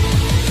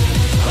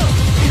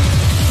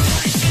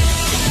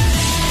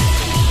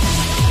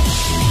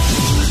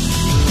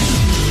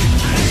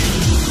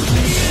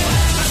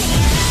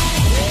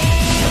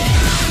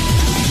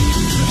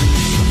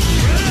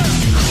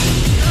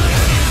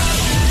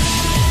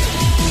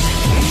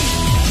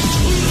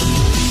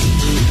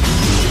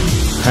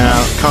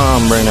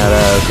 Come bring that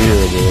ass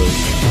here, boy.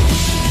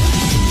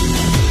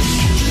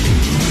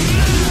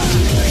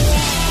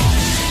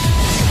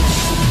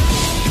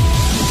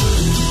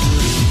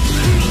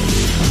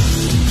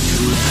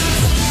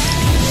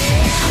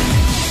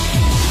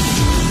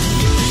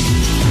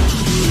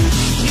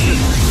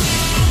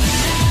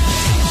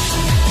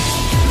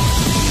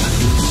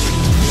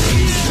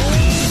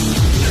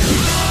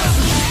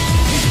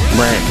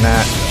 Bring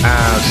that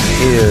ass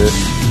here.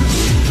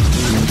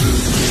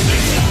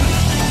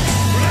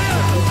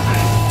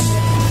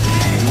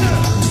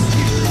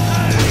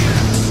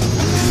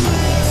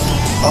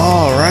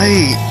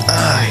 Alright,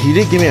 he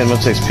didn't give me as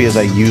much XP as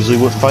I usually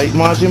would fight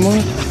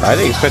Majima. I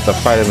didn't expect to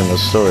fight him in the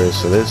story,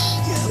 so this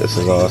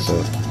is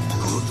awesome.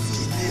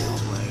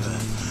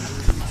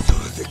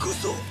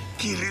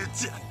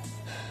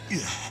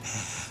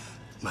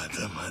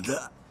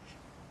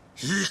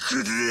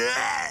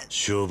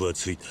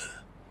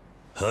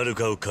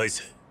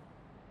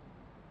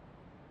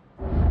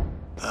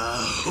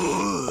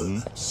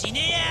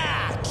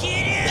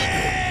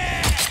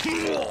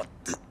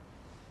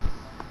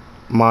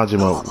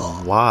 Majima,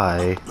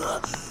 why?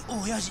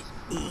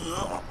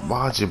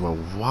 Majima,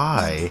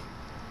 why?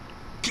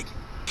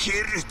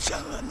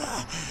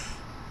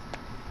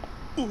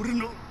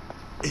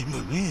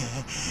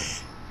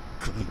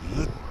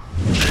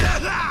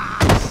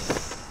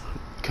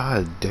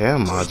 God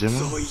damn, Majima.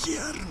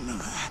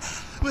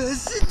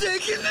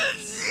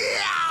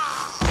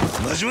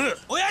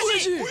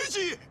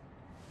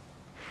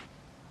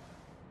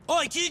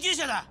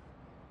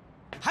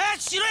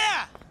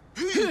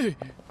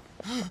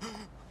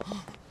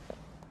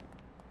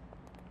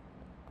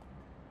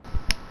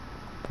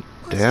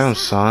 Damn,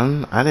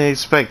 son. I didn't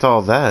expect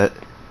all that.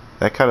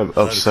 That kind of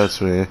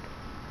upsets me.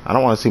 I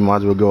don't want to see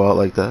Majima go out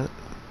like that.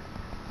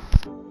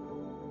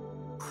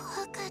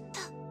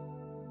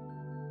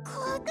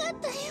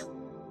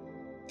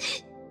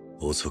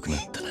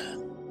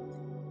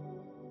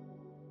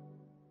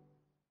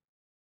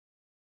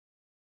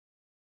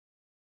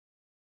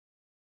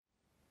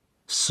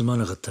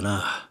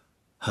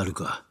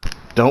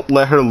 Don't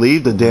let her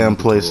leave the damn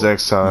place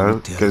next time,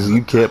 because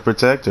you can't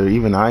protect her.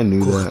 Even I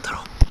knew that.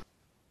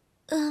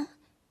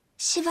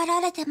 縛ら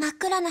れて真っ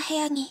暗な部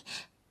屋に。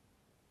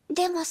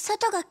でも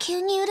外が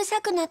急にうる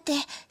さくなって、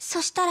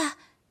そしたら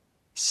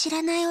知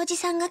らないおじ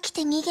さんが来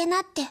て逃げ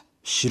なって。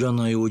知ら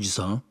ないおじ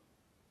さん？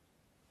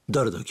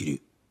誰だ、キリ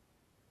ュ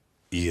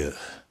ウ？いや。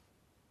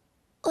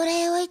お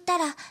礼を言った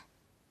ら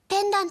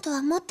ペンダント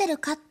は持ってる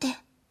かって。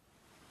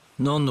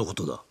何のこ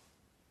とだ？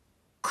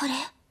これ、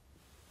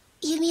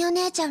ユミお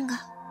姉ちゃんが。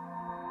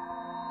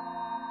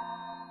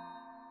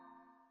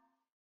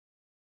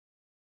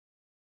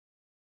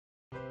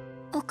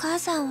お母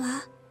さん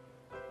は？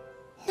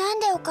なん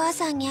でお母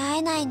さんに会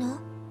えないの？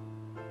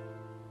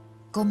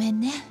ごめん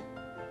ね。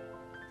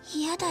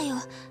嫌だよ。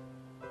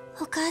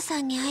お母さ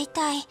んに会い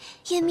たい。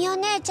ユミお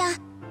姉ちゃん、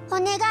お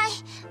願い。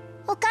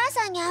お母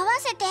さんに会わ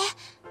せて。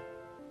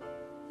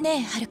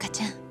ねえ、はるか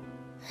ちゃん。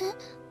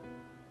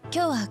今日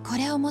はこ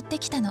れを持って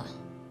きたの。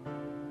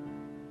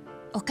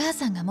お母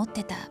さんが持っ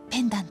てた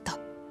ペンダント。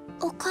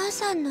お母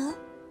さんの？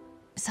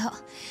そう。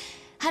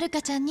はる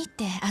かちゃんにっ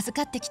て預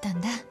かってきた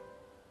んだ。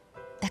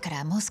だか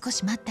らもう少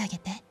し待ってあげ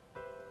て。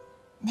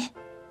ね。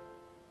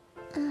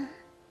うん。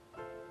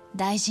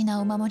大事な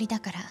お守りだ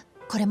から、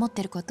これ持っ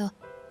てること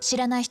知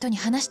らない人に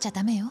話しちゃ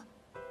ダメよ。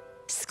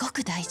すご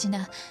く大事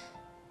な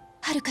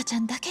はるかちゃ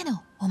んだけ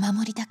のお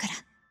守りだから。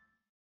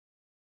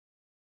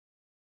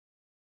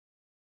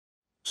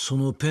そ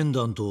のペン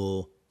ダント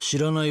を知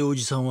らないお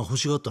じさんは欲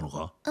しがったの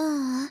か？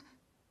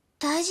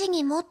大事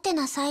に持って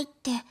なさいっ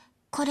て、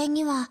これ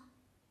には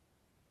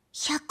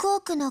100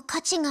億の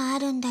価値があ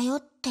るんだよ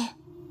って。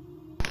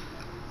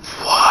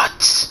 What?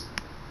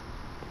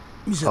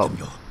 見せてみ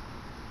ろ。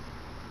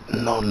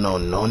No, no,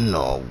 no,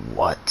 no.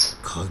 What?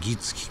 鍵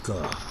付きか。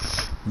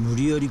無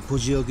理やりこ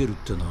じ開けるっ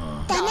て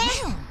な。ダメ。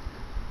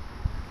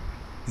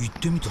言っ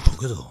てみただ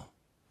けだ。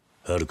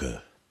はるか、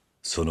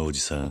そのおじ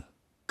さん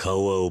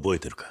顔は覚え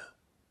てるか？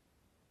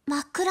真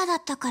っ暗だ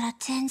ったから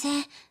全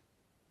然。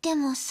で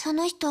もそ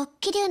の人、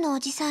桐生のお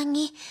じさん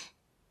に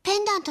ペ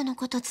ンダントの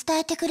こと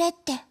伝えてくれっ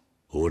て。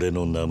俺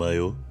の名前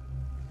を？うん。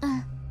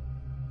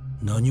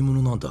何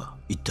者なんだ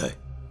一体？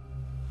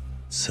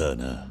さあ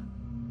な、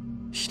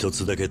一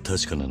つだけ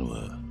確かなの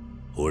は、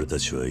俺た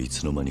ちはい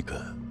つの間にか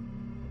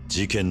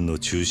事件の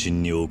中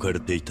心に置かれ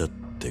ていたっ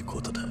て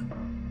ことだ。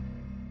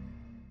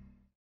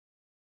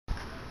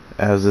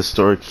As the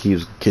story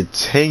keeps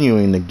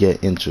continuing to get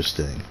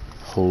interesting.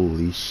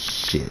 Holy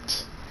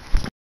shit.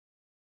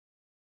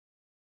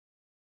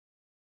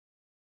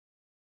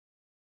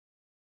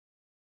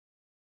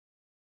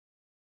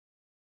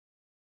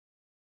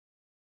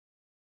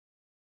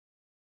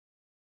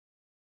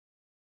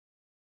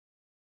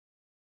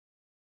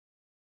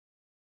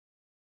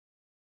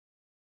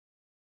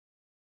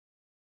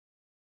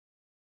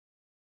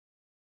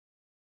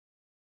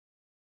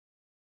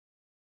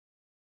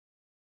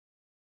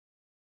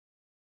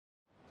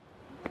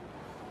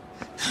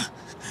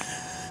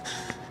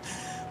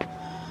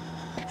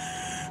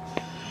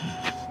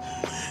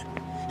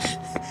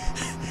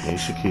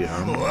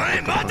 KIWAMI. お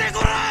い待てこ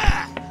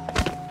ら！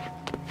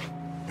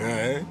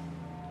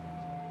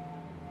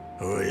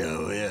おや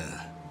おや、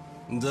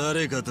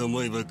誰かと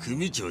思えば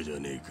組長じゃ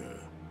ねえか。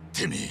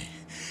てめえ、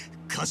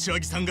柏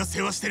木さんが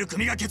世話してる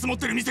組がケツ持っ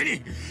てる店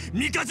に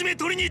みかじめ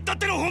取りに行ったっ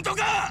ての本当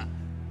か？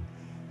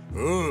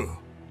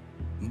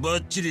バ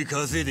ッチリ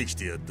稼いでき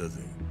てやった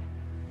ぜ。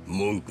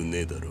文句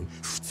ねえだろ。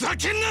ふざ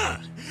けん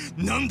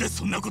な！なんで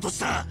そんなことし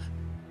た？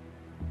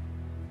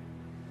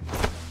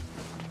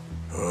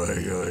お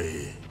いおい、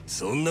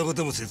そんなこ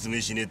とも説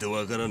明しねえと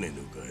わからねえ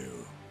のかよ。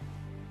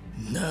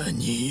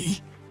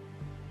何？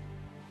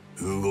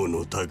ウゴ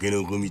のタケ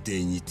ノコみて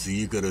えに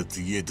次から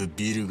次へと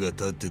ビルが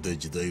建ってた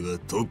時代は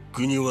とっ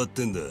くに終わっ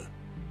てんだ。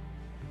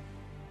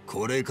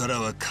これから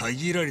は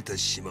限られた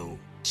島を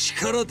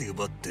力で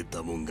奪って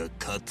たもんが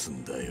勝つ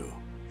んだよ。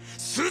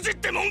筋っ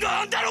てもん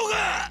があんだろう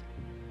が！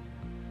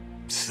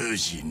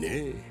筋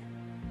ね。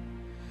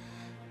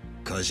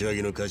柏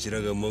木の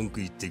頭が文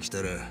句言ってき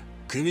たら、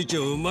組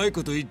長うまい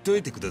こと言っと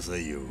いてくださ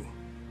いよ。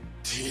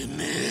て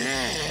め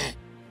え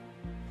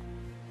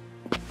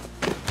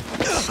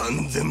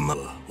3000万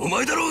はお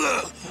前だろう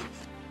が。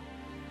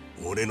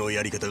俺の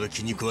やり方が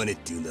気に食わねえっ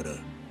て言うなら、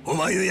お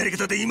前のやり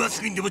方で今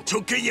すぐにでも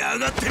直径に上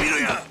がってみろ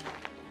や。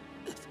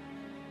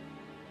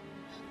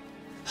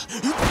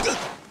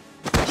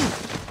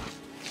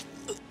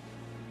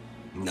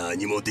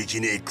何もでき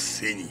ねえく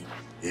せに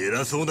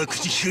偉そうな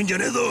口聞くんじゃ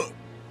ねえぞ。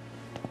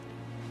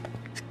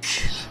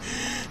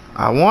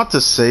I want to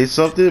say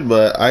something,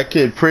 but I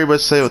can pretty much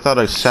say without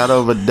a shadow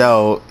of a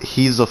doubt,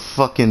 he's a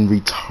fucking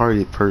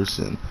retarded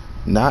person.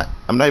 I'm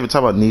not even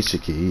talking about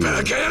Nishiki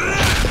either.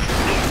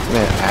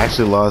 Man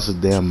actually lost his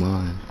damn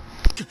mind.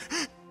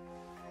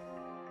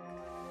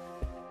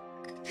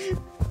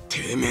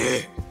 てめ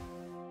え、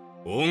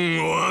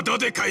恩を後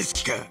で返す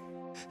気か。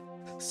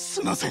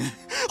すいません、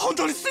本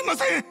当にすいま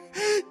せん。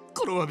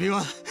この詫び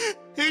は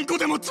縁故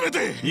でも詰め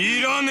て。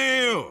いらね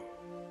えよ。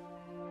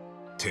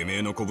てめ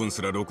えの子分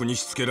すらろくに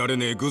しつけられ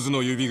ねえグズ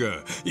の指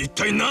が一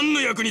体何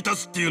の役に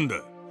立つって言うんだ。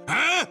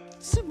ああ、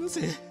すいま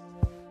せん、す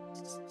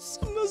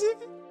いません、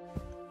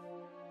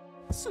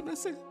すいま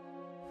せん、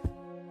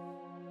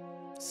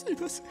すい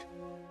ません、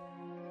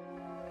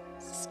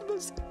すいま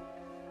せん、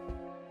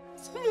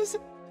すいませ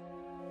ん、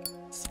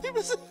すい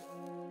ません。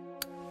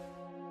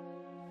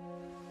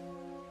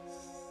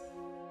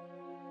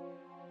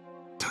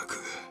た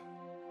く、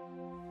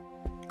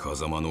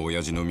風間の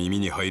親父の耳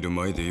に入る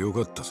前でよ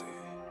かったぜ。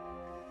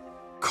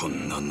こ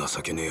んな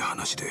情けねえ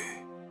話で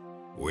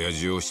親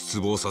父を失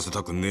望させ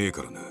たくねえ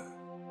からな。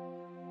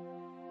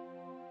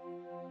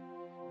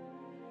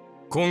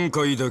今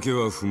回だけ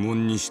は不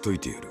問にしとい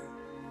てやる。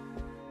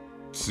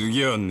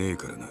次はねえ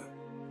からな。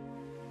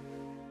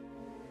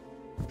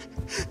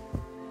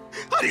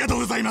ありがとう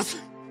ございます。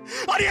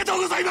ありがと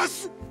うございま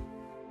す。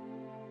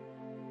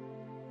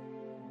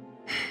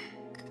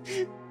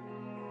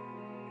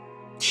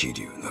桐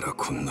生なら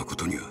こんなこ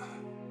とには。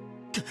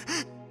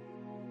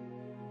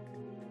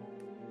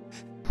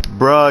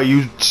Bruh,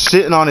 you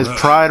sitting on his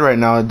pride right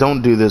now.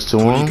 Don't do this to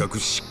him.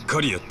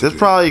 This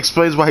probably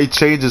explains why he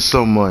changes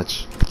so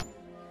much.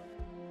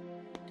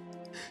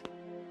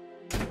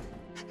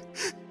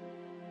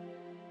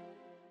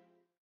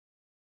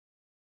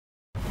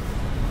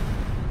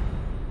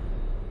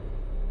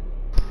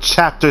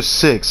 Chapter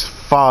 6,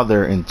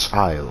 Father and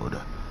Child.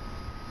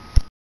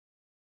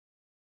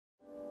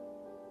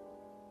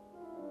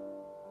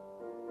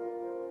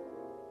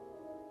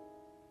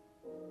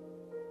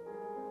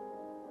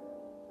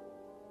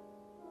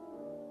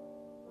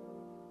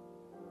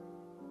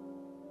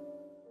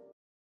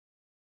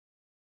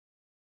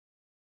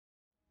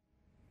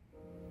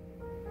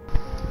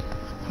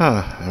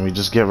 And we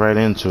just get right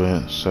into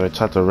it. So I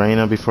talked to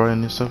Reina before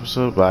in this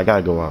episode, but I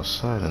gotta go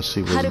outside and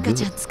see what's good. Haruka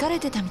ちゃん疲れ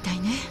てたみたい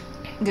ね。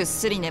ぐっ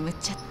すり眠っ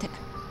ちゃって。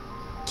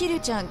キリュ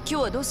ウちゃん今日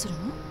はどうするの？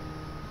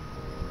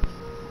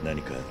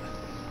何か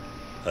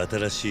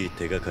新しい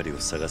手がかりを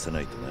探さ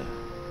ないとな。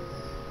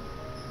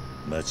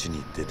街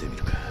に出てみ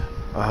るか。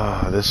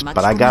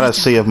But I gotta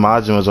see if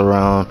Majima's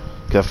around.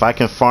 Cause if I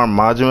can farm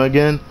Majima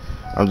again,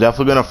 I'm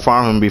definitely gonna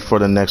farm him before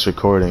the next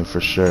recording for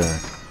sure.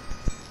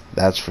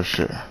 That's for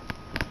sure.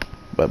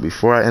 But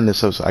before I end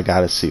this episode, I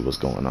gotta see what's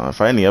going on.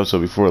 If I end the episode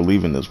before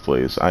leaving this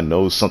place, I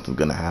know something's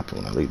gonna happen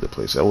when I leave the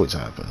place. It always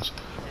happens.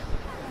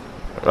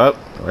 Oh,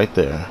 right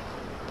there.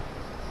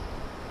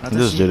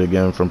 This did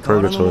again from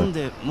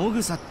Purgatory.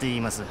 Magusa?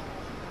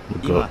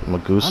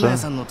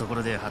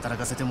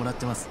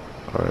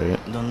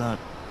 Alright.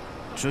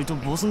 ちょいと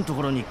ボスのと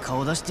ころに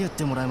顔出してやっ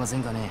てもらえませ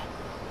んかね。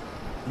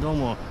どう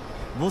も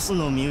ボス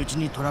の身内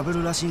にトラブ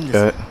ルらしいんで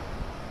す。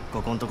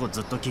ここのとこ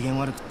ずっと機嫌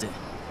悪くって。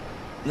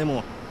で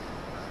も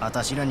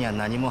私らには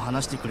何も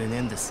話してくれねえ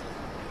んです。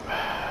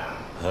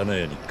花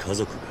屋に家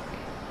族が。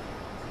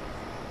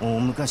大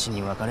昔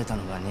に別れた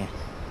のがね。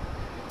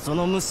そ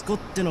の息子っ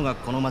てのが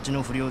この町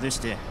の不良でし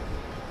て、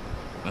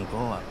向こ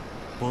うは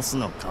ボス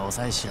の顔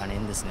さえ知らねえ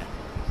んですね。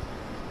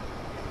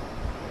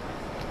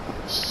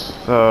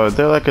So, is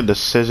there like a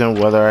decision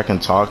whether I can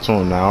talk to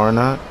him now or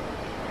not?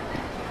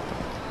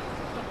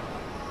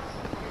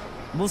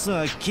 ボス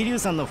は桐生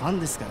さんのファン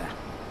ですから、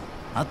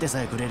会って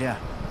さえくれりゃ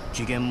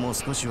機嫌も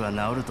少しは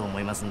治ると思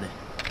いますんで、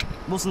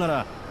ボスな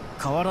ら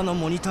河原の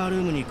モニタール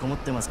ームにこもっ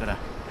てますから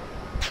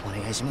お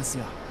願いします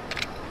よ。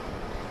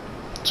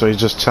 So he's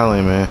just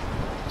telling me.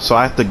 So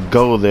I have to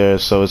go there,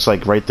 so it's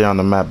like right there on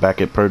the map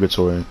back at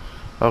Purgatory.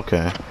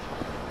 Okay.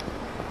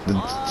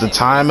 The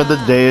time of the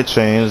day had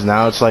changed.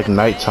 Now it's like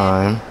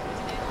nighttime.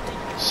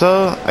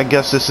 So I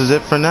guess this is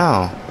it for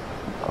now.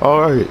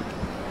 Alright.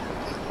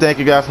 Thank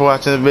you guys for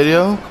watching the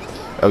video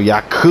of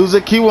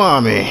Yakuza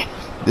Kiwami.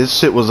 This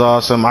shit was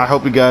awesome. I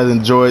hope you guys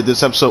enjoyed.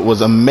 This episode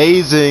was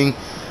amazing.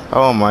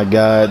 Oh my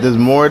god. There's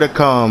more to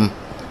come.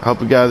 I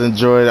hope you guys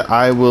enjoyed it.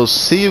 I will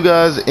see you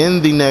guys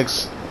in the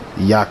next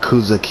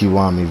Yakuza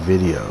Kiwami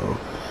video.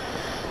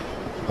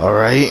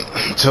 Alright,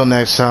 until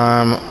next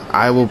time,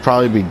 I will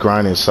probably be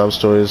grinding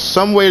sub-stories,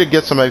 some way to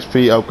get some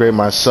XP, upgrade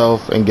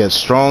myself, and get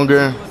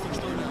stronger.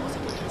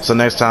 So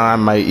next time,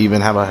 I might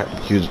even have a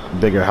huge,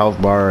 bigger health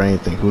bar or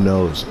anything, who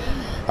knows.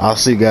 I'll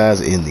see you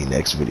guys in the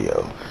next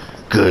video.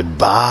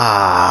 Goodbye!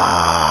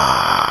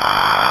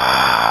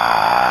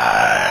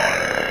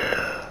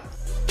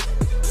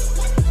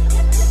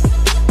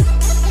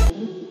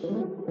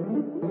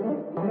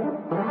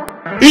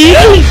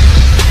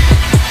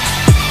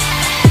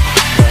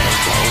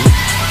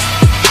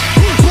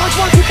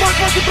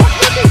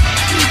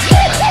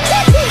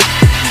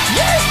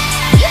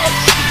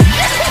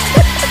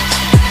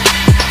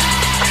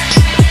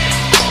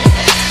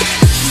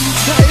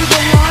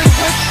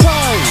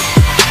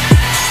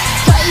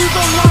 That is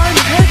a line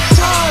head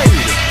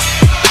side!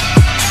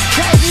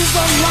 That is a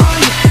line!